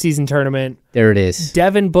NBA in-season tournament. There it is.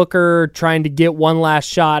 Devin Booker trying to get one last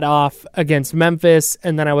shot off against Memphis,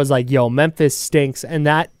 and then I was like, yo, Memphis stinks, and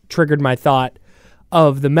that triggered my thought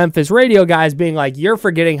of the Memphis radio guys being like, you're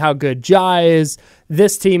forgetting how good Ja is.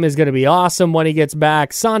 This team is going to be awesome when he gets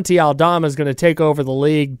back. Santi Aldama is going to take over the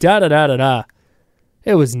league. Da-da-da-da-da.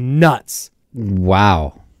 It was nuts.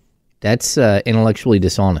 Wow. That's intellectually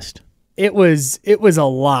dishonest. It was a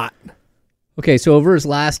lot. Okay, so over his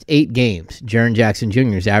last 8 games, Jaren Jackson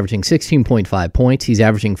Jr. is averaging 16.5 points. He's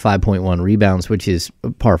averaging 5.1 rebounds, which is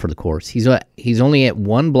par for the course. He's only at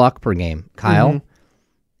 1 block per game. Kyle,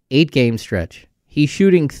 8-game stretch. He's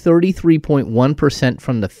shooting 33.1%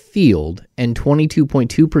 from the field and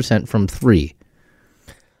 22.2% from 3.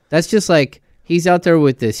 That's just like he's out there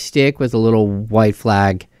with this stick with a little white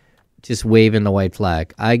flag, just waving the white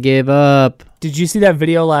flag. I give up. Did you see that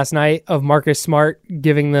video last night of Marcus Smart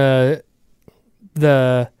giving the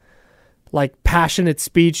like passionate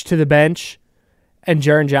speech to the bench, and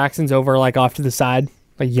Jaren Jackson's over like off to the side,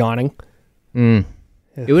 like yawning?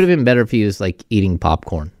 It would have been better if he was like eating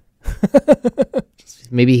popcorn.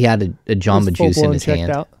 Maybe he had a Jamba Juice in his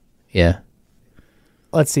hand. Out. Yeah.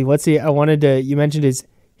 Let's see. You mentioned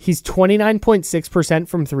he's 29.6%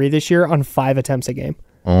 from 3 this year on 5 attempts a game.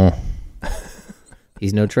 Oh.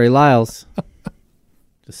 He's no Trey Lyles.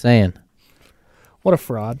 Just saying. What a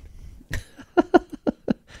fraud.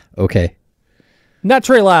 Okay. Not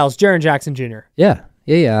Trey Lyles, Jaren Jackson Jr. Yeah.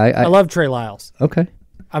 I love Trey Lyles. Okay.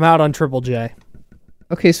 I'm out on Triple J.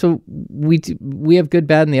 Okay, so we have good,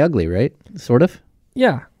 bad, and the ugly, right? Sort of?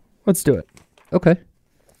 Yeah. Let's do it. Okay.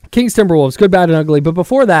 Kings Timberwolves, good, bad, and ugly. But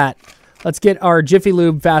before that, let's get our Jiffy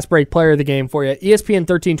Lube Fast Break Player of the Game for you.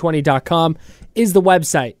 ESPN1320.com is the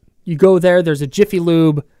website. You go there. There's a Jiffy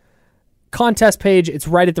Lube contest page. It's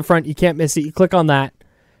right at the front. You can't miss it. You click on that.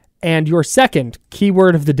 And your second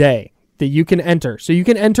keyword of the day that you can enter. So you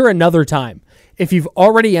can enter another time. If you've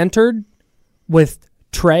already entered with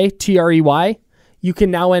Trey, Trey, you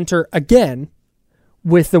can now enter again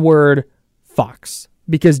with the word Fox.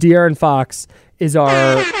 Because De'Aaron Fox is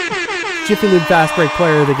our Jiffy Lube Fast Break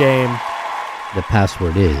Player of the Game. The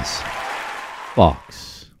password is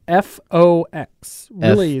Fox. Fox.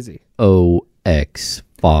 Really easy. Fox.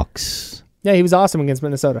 Fox. Yeah, he was awesome against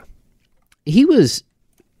Minnesota. He was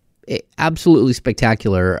absolutely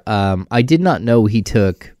spectacular. I did not know he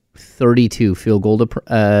took 32 field goal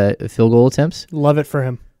attempts. Love it for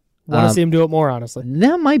him. Want to see him do it more, honestly.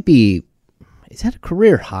 That might be. Is that a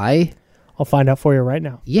career high? I'll find out for you right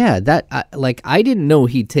now. Yeah, that I didn't know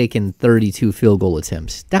he'd taken 32 field goal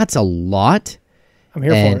attempts. That's a lot. I'm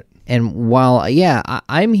here for it. And while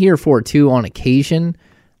I'm here for it too on occasion.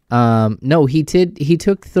 No, he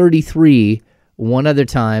took 33 one other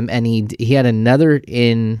time, and he had another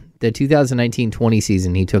in the 2019-20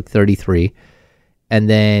 season. He took 33, and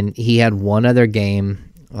then he had one other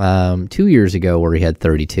game 2 years ago where he had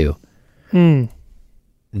 32.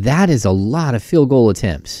 That is a lot of field goal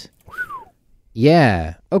attempts.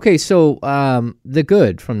 Yeah. Okay, so the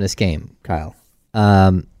good from this game, Kyle.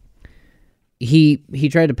 He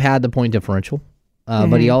tried to pad the point differential,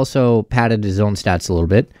 but he also padded his own stats a little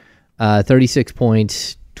bit. 36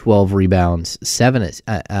 points, 12 rebounds,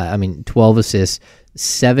 12 assists,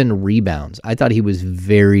 7 rebounds. I thought he was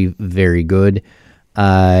very, very good.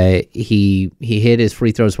 He hit his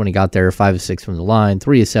free throws when he got there, 5 of 6 from the line,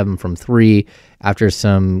 3 of 7 from 3 after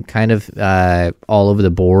some kind of all over the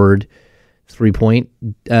board 3-point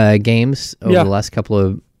games over the last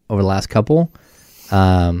couple.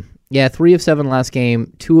 3 of 7 last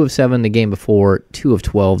game, 2 of 7 the game before, 2 of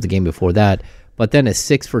 12 the game before that, but then a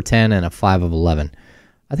 6 for 10 and a 5 of 11.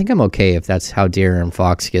 I think I'm okay if that's how De'Aaron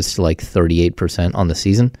Fox gets to like 38% on the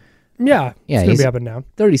season. Yeah, it's going to be up and down.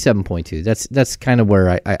 37.2. That's kind of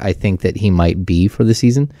where I think that he might be for the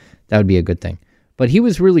season. That would be a good thing. But he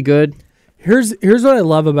was really good. Here's what I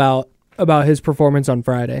love about his performance on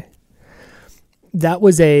Friday. That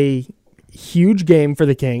was a huge game for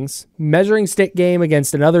the Kings. Measuring stick game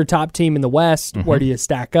against another top team in the West. Where do you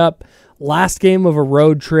stack up? Last game of a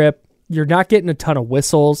road trip. You're not getting a ton of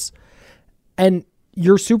whistles. And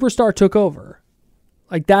your superstar took over.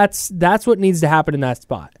 Like that's what needs to happen in that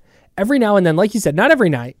spot. Every now and then, like you said, not every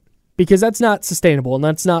night, because that's not sustainable and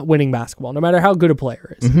that's not winning basketball, no matter how good a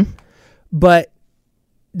player is. But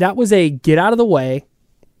that was a get out of the way.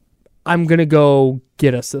 I'm going to go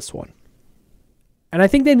get us this one. And I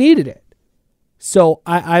think they needed it. So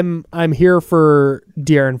I'm here for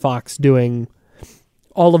De'Aaron Fox doing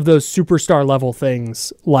all of those superstar level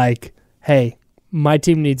things like, hey, my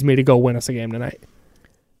team needs me to go win us a game tonight.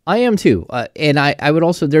 I am too. And I would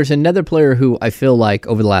also, there's another player who I feel like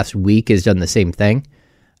over the last week has done the same thing.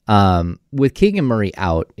 With Keegan Murray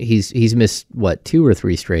out, he's missed, 2 or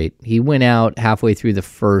 3 straight. He went out halfway through the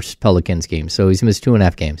first Pelicans game, so he's missed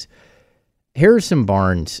 2.5 games. Harrison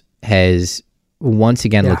Barnes has once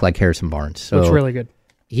again looked like Harrison Barnes. So looks really good.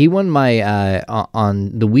 He won my,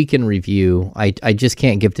 on the weekend review, I just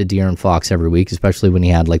can't give to De'Aaron Fox every week, especially when he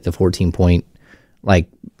had like the 14-point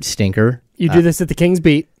stinker. You do this at the Kings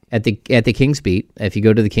Beat. At the Kings Beat. If you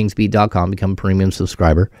go to thekingsbeat.com, become a premium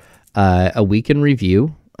subscriber. A weekend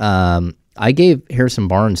review. I gave Harrison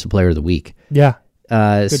Barnes the player of the week. Yeah.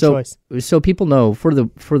 Good choice. So people know for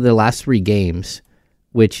the last 3 games,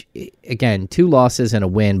 which again, 2 losses and a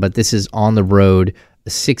win, but this is on the road, a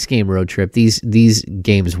 6-game road trip. These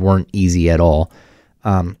games weren't easy at all.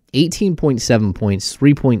 18.7 points,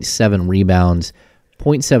 3.7 rebounds,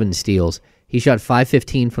 0.7 steals. He shot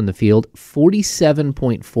 5-15 from the field,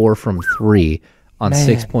 47.4 from 3 on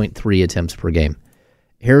 6.3 attempts per game.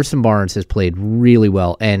 Harrison Barnes has played really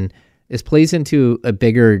well, and this plays into a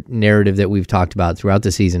bigger narrative that we've talked about throughout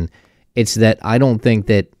the season. It's that I don't think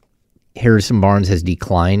that Harrison Barnes has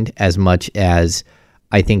declined as much as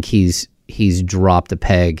I think he's dropped a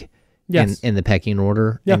peg in the pecking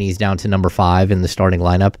order, and he's down to number 5 in the starting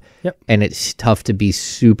lineup. Yep. And it's tough to be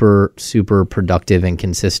super, super productive and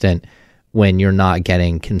consistent when you're not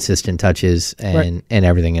getting consistent touches and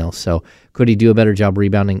everything else. So could he do a better job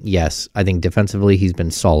rebounding? Yes. I think defensively he's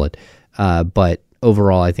been solid. But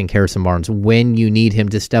overall, I think Harrison Barnes, when you need him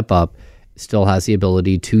to step up, still has the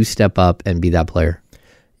ability to step up and be that player.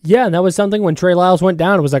 Yeah, and that was something when Trey Lyles went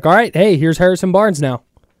down. It was like, all right, hey, here's Harrison Barnes now.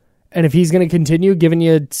 And if he's going to continue giving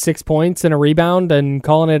you 6 points and a rebound and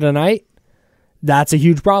calling it a night, that's a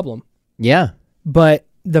huge problem. Yeah. But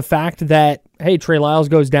the fact that, hey, Trey Lyles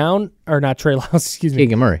goes down, or not Trey Lyles, excuse me.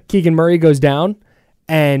 Keegan Murray goes down,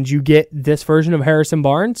 and you get this version of Harrison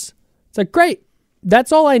Barnes, it's like, great.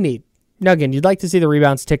 That's all I need. Now, again, you'd like to see the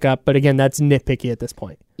rebounds tick up, but again, that's nitpicky at this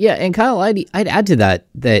point. Yeah, and Kyle, I'd add to that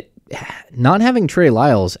not having Trey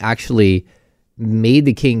Lyles actually made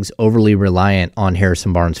the Kings overly reliant on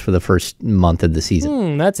Harrison Barnes for the first month of the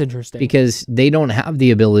season. That's interesting. Because they don't have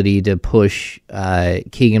the ability to push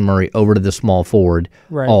Keegan Murray over to the small forward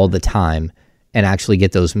all the time and actually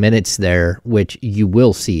get those minutes there, which you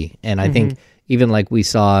will see. And I think even like we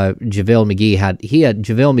saw JaVale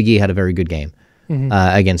McGee had a very good game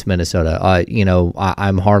against Minnesota.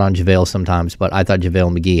 I'm hard on JaVale sometimes, but I thought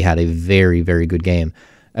JaVale McGee had a very, very good game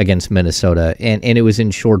against Minnesota, and it was in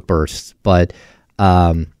short bursts. But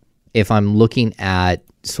if I'm looking at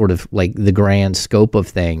sort of like the grand scope of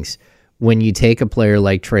things, when you take a player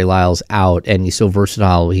like Trey Lyles out and he's so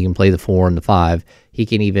versatile, he can play the 4 and the 5. He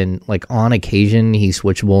can even, like on occasion, he's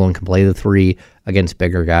switchable and can play the 3 against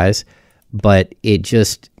bigger guys. But it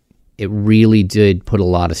really did put a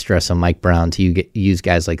lot of stress on Mike Brown to use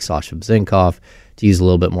guys like Sasha Zinkov, to use a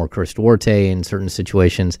little bit more Chris Duarte in certain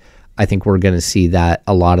situations. I think we're going to see that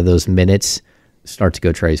a lot of those minutes start to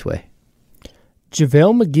go Trey's way.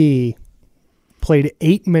 JaVale McGee played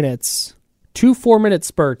 8 minutes, 2 4-minute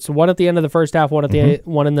spurts, one at the end of the first half, one at the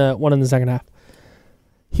one in the second half.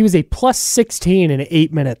 He was a plus 16 in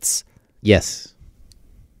 8 minutes. Yes.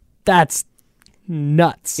 That's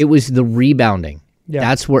nuts. It was the rebounding. Yeah.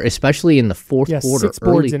 That's where, especially in the fourth quarter, 6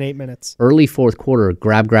 boards in 8 minutes. Early fourth quarter,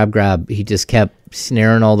 grab. He just kept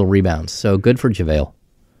snaring all the rebounds. So good for JaVale.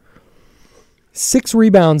 6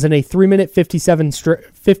 rebounds in a 3-minute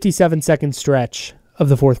 57-second stretch of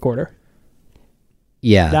the fourth quarter.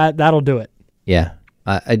 Yeah, that'll do it. Yeah,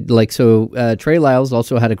 Trey Lyles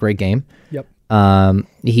also had a great game. Yep.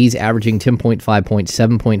 He's averaging 10.5 points,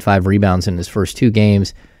 7.5 rebounds in his first 2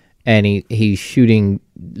 games, and he's shooting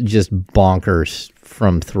just bonkers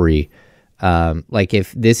from 3.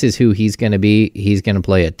 If this is who he's going to be, he's going to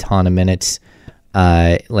play a ton of minutes.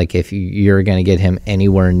 If you're going to get him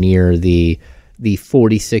anywhere near the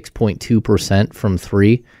 46.2% from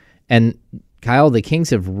 3. And Kyle, the Kings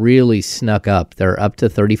have really snuck up. They're up to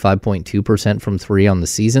 35.2% from 3 on the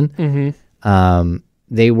season. Mm-hmm.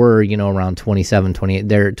 They were, around 27, 28.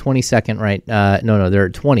 They're 22nd, right? No, they're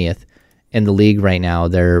 20th in the league right now.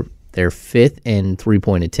 They're 5th in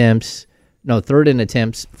 3-point attempts. No, 3rd in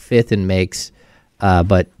attempts, 5th in makes,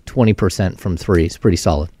 but 20% from 3 is pretty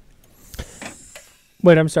solid.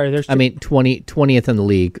 Wait, I'm sorry. 20th in the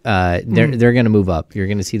league. They're going to move up. You're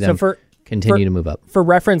going to see them continue to move up. For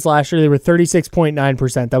reference, last year they were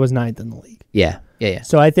 36.9%. That was 9th in the league. Yeah.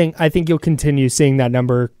 So I think you'll continue seeing that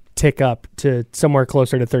number tick up to somewhere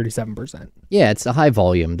closer to 37%. Yeah, it's a high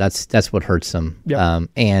volume. That's what hurts them. Yep.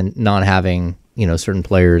 And not having certain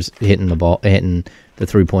players hitting the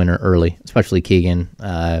 3-pointer early, especially Keegan,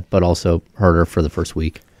 but also Herter for the first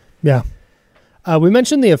week. Yeah. We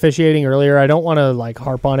mentioned the officiating earlier. I don't want to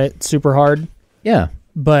harp on it super hard. Yeah,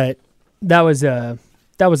 but that was a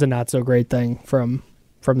not so great thing from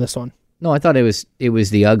this one. No, I thought it was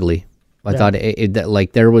the ugly. I thought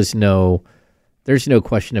there's no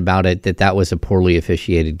question about it that was a poorly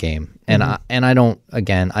officiated game. And I don't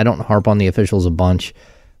harp on the officials a bunch,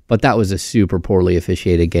 but that was a super poorly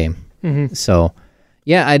officiated game. Mm-hmm. So.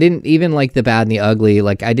 Yeah, I didn't even like the bad and the ugly.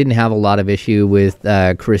 I didn't have a lot of issue with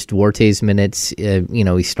Chris Duarte's minutes.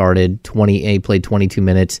 He started 20. He played 22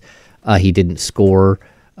 minutes. He didn't score,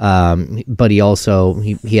 but he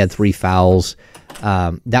had 3 fouls.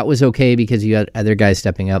 That was okay because you had other guys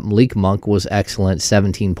stepping up. Malik Monk was excellent,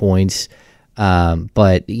 17 points.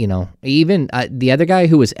 But even the other guy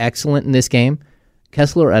who was excellent in this game,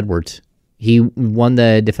 Kessler Edwards. He won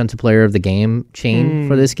the Defensive Player of the Game chain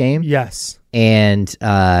for this game. Yes. And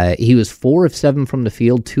he was 4 of 7 from the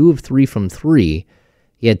field, 2 of 3 from 3.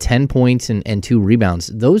 He had 10 points and 2 rebounds.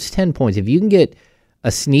 Those 10 points, if you can get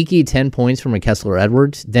a sneaky 10 points from a Kessler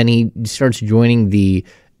Edwards, then he starts joining the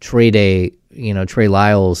Trey Day Trey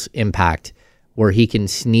Lyles' impact, where he can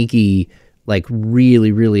sneaky, like,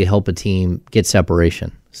 really, really help a team get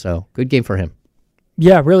separation. So, good game for him.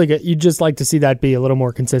 Yeah, really good. You'd just like to see that be a little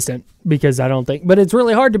more consistent, because I don't think... But it's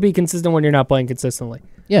really hard to be consistent when you're not playing consistently.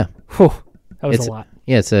 Yeah. Whew, that was a lot.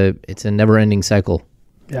 Yeah, it's a never-ending cycle.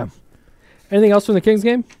 Yeah. Anything else from the Kings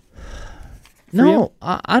game? No,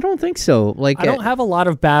 I don't think so. Like, I don't have a lot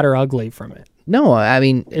of bad or ugly from it. No, I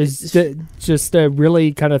mean... It's just a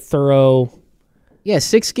really kind of thorough... Yeah,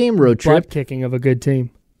 6-game road trip. Butt-kicking of a good team.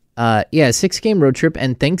 6-game road trip,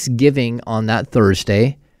 and Thanksgiving on that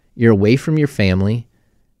Thursday. You're away from your family.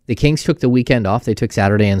 The Kings took the weekend off. They took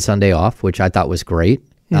Saturday and Sunday off, which I thought was great,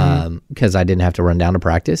 because I didn't have to run down to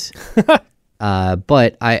practice.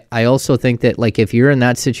 But I also think that, like, if you're in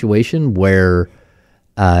that situation where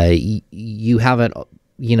you haven't,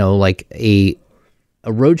 like a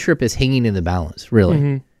road trip is hanging in the balance,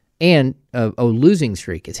 really, and a losing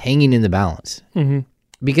streak is hanging in the balance.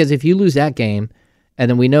 Because if you lose that game, and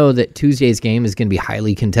then we know that Tuesday's game is going to be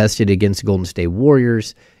highly contested against the Golden State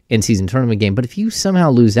Warriors in-season tournament game, but if you somehow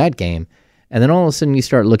lose that game, and then all of a sudden you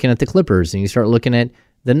start looking at the Clippers, and you start looking at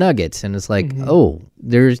the Nuggets, and it's like,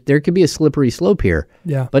 there could be a slippery slope here.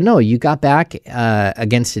 Yeah. But no, you got back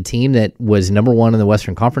against a team that was number one in the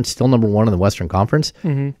Western Conference, still number one in the Western Conference,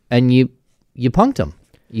 and you punked them.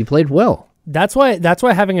 You played well. That's why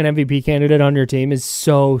having an MVP candidate on your team is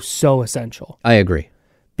so essential. I agree.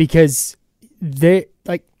 Because they,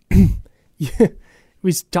 like,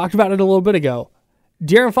 we talked about it a little bit ago.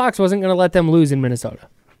 De'Aaron Fox wasn't going to let them lose in Minnesota.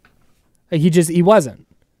 Like, he wasn't.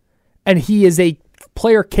 And he is a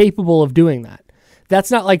player capable of doing that. That's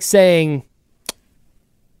not like saying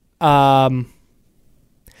Dion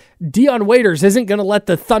Waiters isn't going to let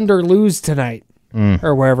the Thunder lose tonight,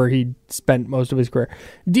 or wherever he spent most of his career.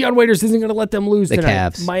 Dion Waiters isn't going to let them lose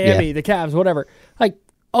tonight. Cavs. Miami, the Cavs, whatever. Like,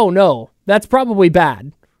 oh no, that's probably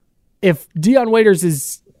bad. If Dion Waiters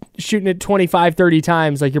is shooting it 25, 30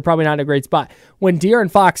 times, like, you're probably not in a great spot. When De'Aaron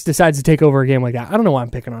Fox decides to take over a game like that, I don't know why I'm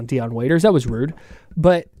picking on Dion Waiters. That was rude.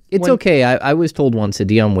 But it's okay. I was told once that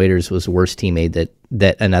Dion Waiters was the worst teammate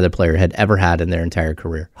that another player had ever had in their entire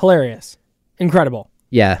career. Hilarious. Incredible.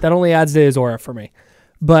 Yeah. That only adds to his aura for me.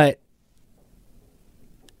 But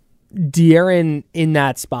De'Aaron in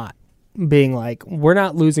that spot, being like, we're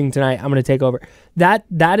not losing tonight, I'm going to take over. That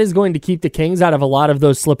is going to keep the Kings out of a lot of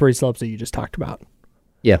those slippery slopes that you just talked about.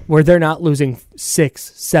 Yeah. Where they're not losing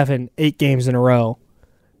 6, 7, 8 games in a row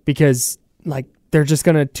because, like, they're just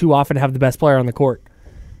going to too often have the best player on the court.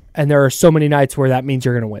 And there are so many nights where that means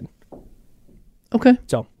you're going to win. Okay.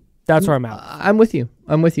 So that's where I'm at. I'm with you.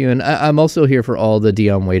 And I'm also here for all the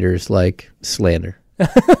Dion Waiters, like, slander.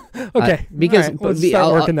 Okay. Because right, let's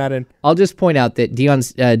start working that in. I'll just point out that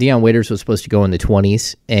Dion Waiters was supposed to go in the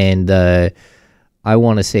 20s, and I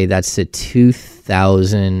want to say that's the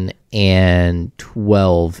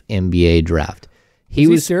 2012 NBA draft. Was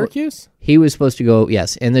he Syracuse? He was supposed to go,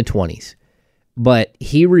 yes, in the 20s. But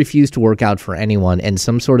he refused to work out for anyone, and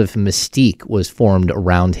some sort of mystique was formed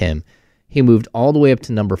around him. He moved all the way up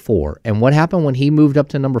to number 4. And what happened when he moved up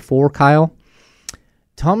to number 4, Kyle?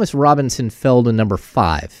 Thomas Robinson fell to number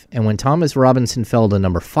 5. And when Thomas Robinson fell to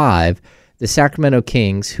number 5, the Sacramento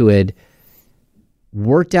Kings, who had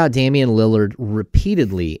worked out Damian Lillard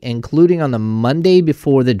repeatedly, including on the Monday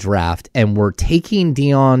before the draft, and were taking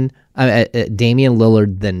Damian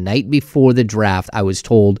Lillard the night before the draft. I was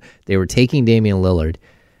told they were taking Damian Lillard.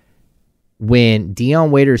 When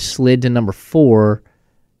Dion Waiters slid to number 4,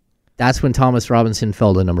 that's when Thomas Robinson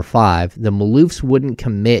fell to number 5. The Maloofs wouldn't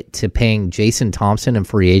commit to paying Jason Thompson in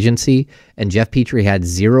free agency, and Jeff Petrie had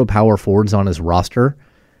 0 power forwards on his roster.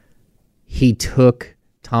 He took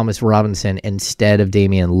Thomas Robinson instead of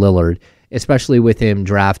Damian Lillard, especially with him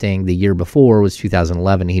drafting the year before was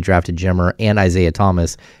 2011. He drafted Jimmer and Isaiah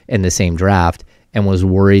Thomas in the same draft and was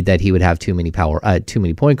worried that he would have too many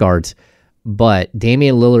point guards. But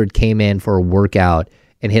Damian Lillard came in for a workout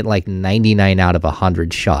and hit like 99 out of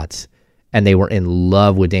 100 shots, and they were in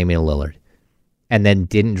love with Damian Lillard, and then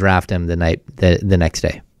didn't draft him the next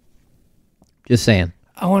day. Just saying.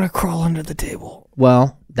 I want to crawl under the table.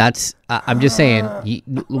 Well, I'm just saying,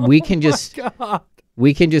 we can just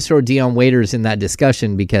throw Dion Waiters in that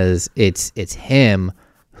discussion because it's him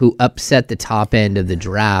who upset the top end of the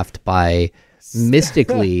draft by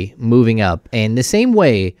mystically moving up, and the same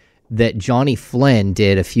way that Johnny Flynn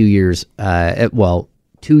did a few years,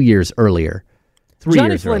 2 years earlier.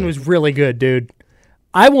 Johnny Flynn was really good, dude.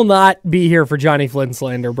 I will not be here for Johnny Flynn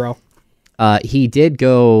slander, bro. He did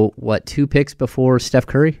go, 2 picks before Steph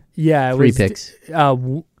Curry? Yeah. 3 picks.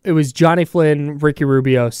 It was Johnny Flynn, Ricky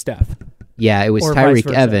Rubio, Steph. Yeah, it was Or Tyreek vice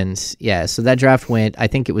versa. Evans. Yeah, so that draft went, I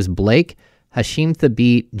think it was Blake, Hasheem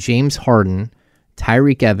Thabeet, James Harden,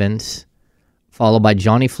 Tyreek Evans, followed by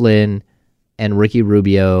Johnny Flynn and Ricky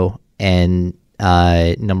Rubio, and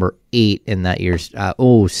number 8 in that year's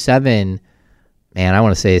 7. Man, I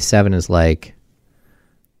want to say 7 is like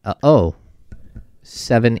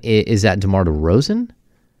 7 is that DeMar DeRozan?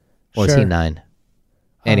 Or is he 9?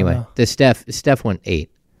 Anyway, the Steph went 8.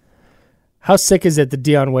 How sick is it that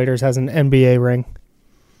Dion Waiters has an NBA ring?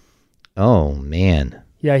 Oh, man.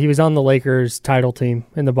 Yeah, he was on the Lakers title team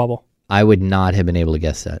in the bubble. I would not have been able to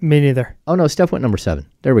guess that. Me neither. Oh, no, Steph went number 7.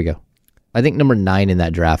 There we go. I think number 9 in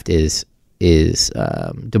that draft is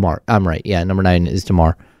DeMar. I'm right. Yeah, number 9 is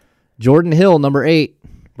DeMar. Jordan Hill, number 8.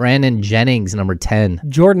 Brandon Jennings, number 10.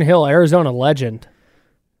 Jordan Hill, Arizona legend.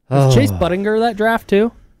 Was Chase Buttinger that draft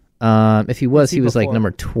too? If he was, he was like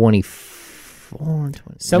number 24. 20.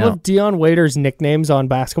 Some of Dion Waiters' nicknames on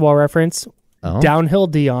Basketball Reference: Downhill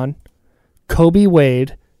Dion, Kobe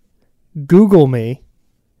Wade, Google Me,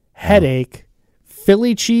 Headache,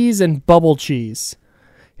 Philly Cheese, and Bubble Cheese.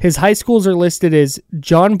 His high schools are listed as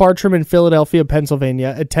John Bartram in Philadelphia,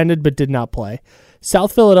 Pennsylvania, attended but did not play.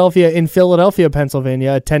 South Philadelphia in Philadelphia,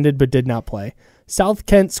 Pennsylvania, attended but did not play. South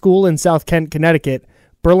Kent School in South Kent, Connecticut.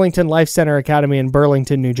 Burlington Life Center Academy in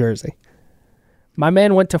Burlington, New Jersey. My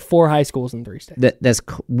man went to 4 high schools in 3 states. That's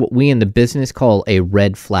what we in the business call a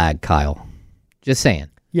red flag, Kyle. Just saying.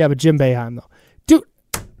 Yeah, but Jim Boeheim, though. Dude,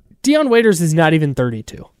 Dion Waiters is not even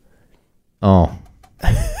 32. Oh.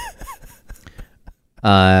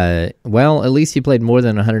 Well, at least he played more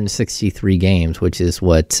than 163 games, which is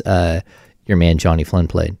what your man Johnny Flynn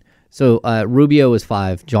played. So Rubio was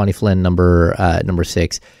 5, Johnny Flynn number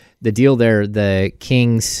 6. The deal there, the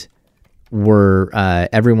Kings were,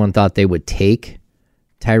 everyone thought they would take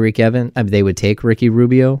Tyreek Evans. They would take Ricky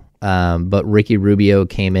Rubio, but Ricky Rubio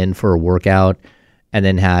came in for a workout and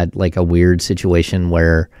then had like a weird situation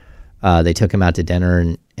where they took him out to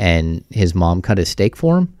dinner and his mom cut his steak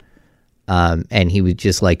for him. And he was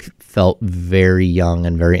just like felt very young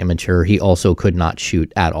and very immature. He also could not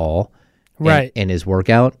shoot at all in his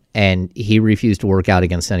workout, and he refused to work out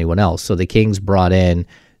against anyone else. So the Kings brought in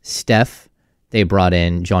Steph, they brought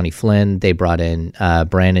in Johnny Flynn, they brought in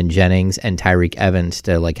Brandon Jennings and Tyreek Evans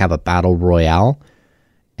to like have a battle royale.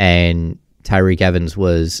 And Tyreek Evans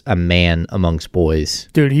was a man amongst boys.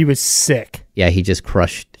 Dude, he was sick. Yeah, he just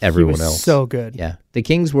crushed everyone else. So good. Yeah. The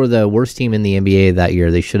Kings were the worst team in the NBA that year.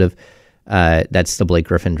 They should have that's the Blake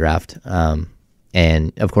Griffin draft.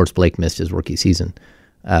 And of course Blake missed his rookie season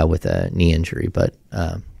with a knee injury, but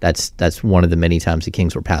that's one of the many times the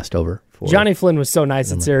Kings were passed over. Johnny Flynn was so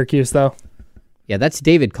nice at Syracuse, though. Yeah, that's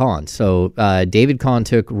David Kahn. So David Kahn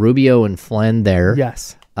took Rubio and Flynn there.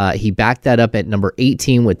 Yes. He backed that up at number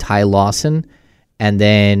 18 with Ty Lawson. And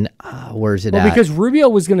then, where's it at? Well, because Rubio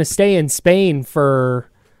was going to stay in Spain for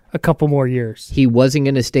a couple more years. He wasn't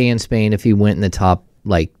going to stay in Spain if he went in the top,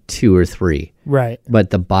 2 or 3. Right.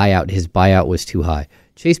 But his buyout was too high.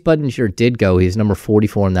 Chase Buttinger did go. He's number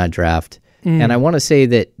 44 in that draft. And I want to say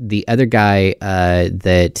that the other guy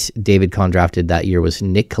that David Kahn drafted that year was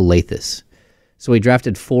Nick Kalathis. So he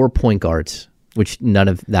drafted 4 point guards, which none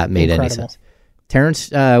of that made any sense. Terrence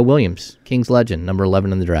Williams, Kings legend, number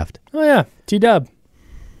 11 in the draft. Oh, yeah. T-Dub.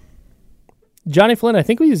 Johnny Flynn, I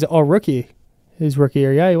think he was all rookie. His rookie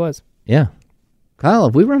year. Yeah, he was. Yeah. Kyle,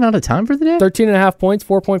 have we run out of time for the day? 13.5 points,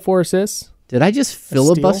 4.4 assists. Did I just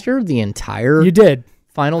filibuster the entire You did.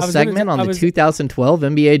 final segment on the 2012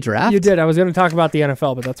 NBA draft? You did. I was going to talk about the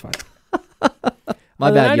NFL, but that's fine.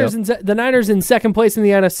 My bad, The Niners in second place in the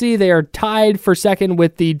NFC. They are tied for second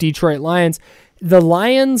with the Detroit Lions. The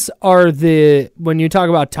Lions are when you talk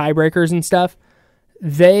about tiebreakers and stuff,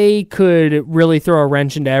 they could really throw a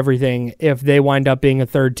wrench into everything if they wind up being a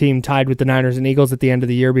third team tied with the Niners and Eagles at the end of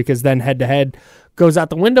the year, because then head-to-head goes out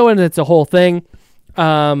the window and it's a whole thing.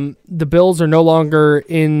 The Bills are no longer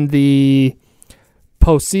in the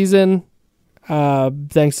postseason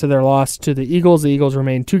thanks to their loss to the Eagles. The Eagles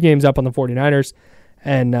remain 2 games up on the 49ers,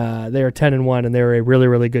 and they are 10-1, and they're a really,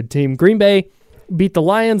 really good team. Green Bay beat the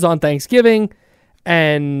Lions on Thanksgiving,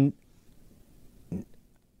 and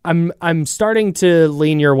I'm starting to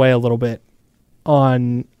lean your way a little bit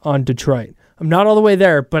on Detroit. I'm not all the way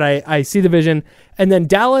there, but I see the vision. And then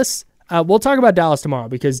Dallas, we'll talk about Dallas tomorrow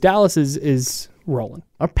because Dallas is rolling.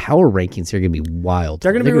 Our power rankings are going to be wild.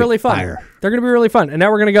 They're going to be really fun. They're going to be really fun. And now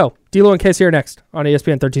we're going to go. D'Lo and Case here next on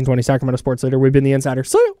ESPN 1320 Sacramento Sports Leader. We've been the Insider.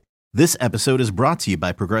 See you. This episode is brought to you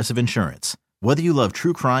by Progressive Insurance. Whether you love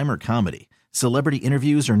true crime or comedy, celebrity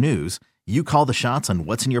interviews or news, you call the shots on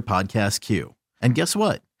what's in your podcast queue. And guess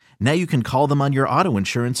what? Now you can call them on your auto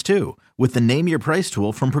insurance too with the Name Your Price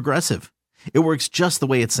tool from Progressive. It works just the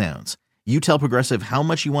way it sounds. You tell Progressive how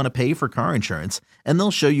much you want to pay for car insurance, and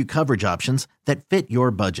they'll show you coverage options that fit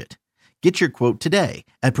your budget. Get your quote today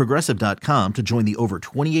at Progressive.com to join the over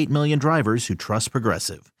 28 million drivers who trust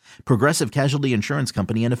Progressive. Progressive Casualty Insurance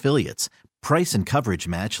Company and Affiliates. Price and coverage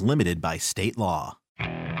match limited by state law.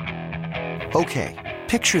 Okay,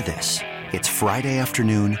 picture this. It's Friday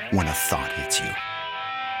afternoon when a thought hits you.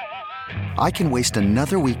 I can waste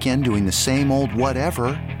another weekend doing the same old whatever,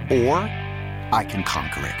 or I can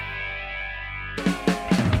conquer it.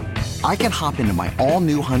 I can hop into my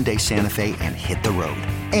all-new Hyundai Santa Fe and hit the road.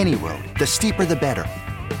 Any road. The steeper the better.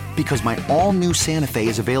 Because my all-new Santa Fe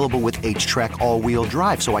is available with H-Track all-wheel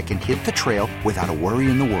drive, so I can hit the trail without a worry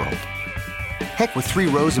in the world. Heck, with 3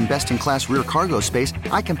 rows and best-in-class rear cargo space,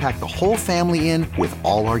 I can pack the whole family in with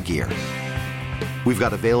all our gear. We've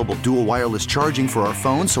got available dual wireless charging for our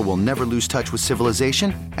phones, so we'll never lose touch with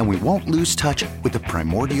civilization, and we won't lose touch with the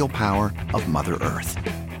primordial power of Mother Earth.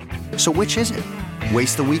 So which is it?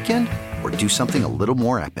 Waste the weekend or do something a little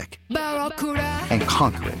more epic? And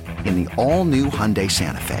conquer it in the all-new Hyundai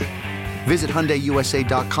Santa Fe. Visit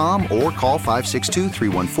HyundaiUSA.com or call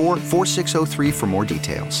 562-314-4603 for more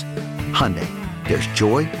details. Hyundai, there's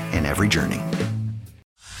joy in every journey.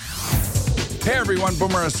 Hey everyone,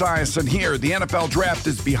 Boomer Esiason here. The NFL Draft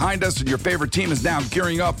is behind us and your favorite team is now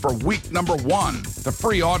gearing up for week number 1. The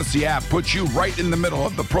free Odyssey app puts you right in the middle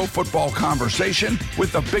of the pro football conversation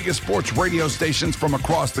with the biggest sports radio stations from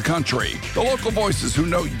across the country. The local voices who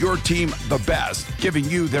know your team the best, giving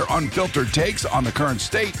you their unfiltered takes on the current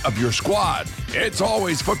state of your squad. It's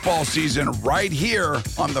always football season right here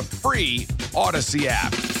on the free Odyssey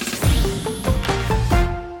app.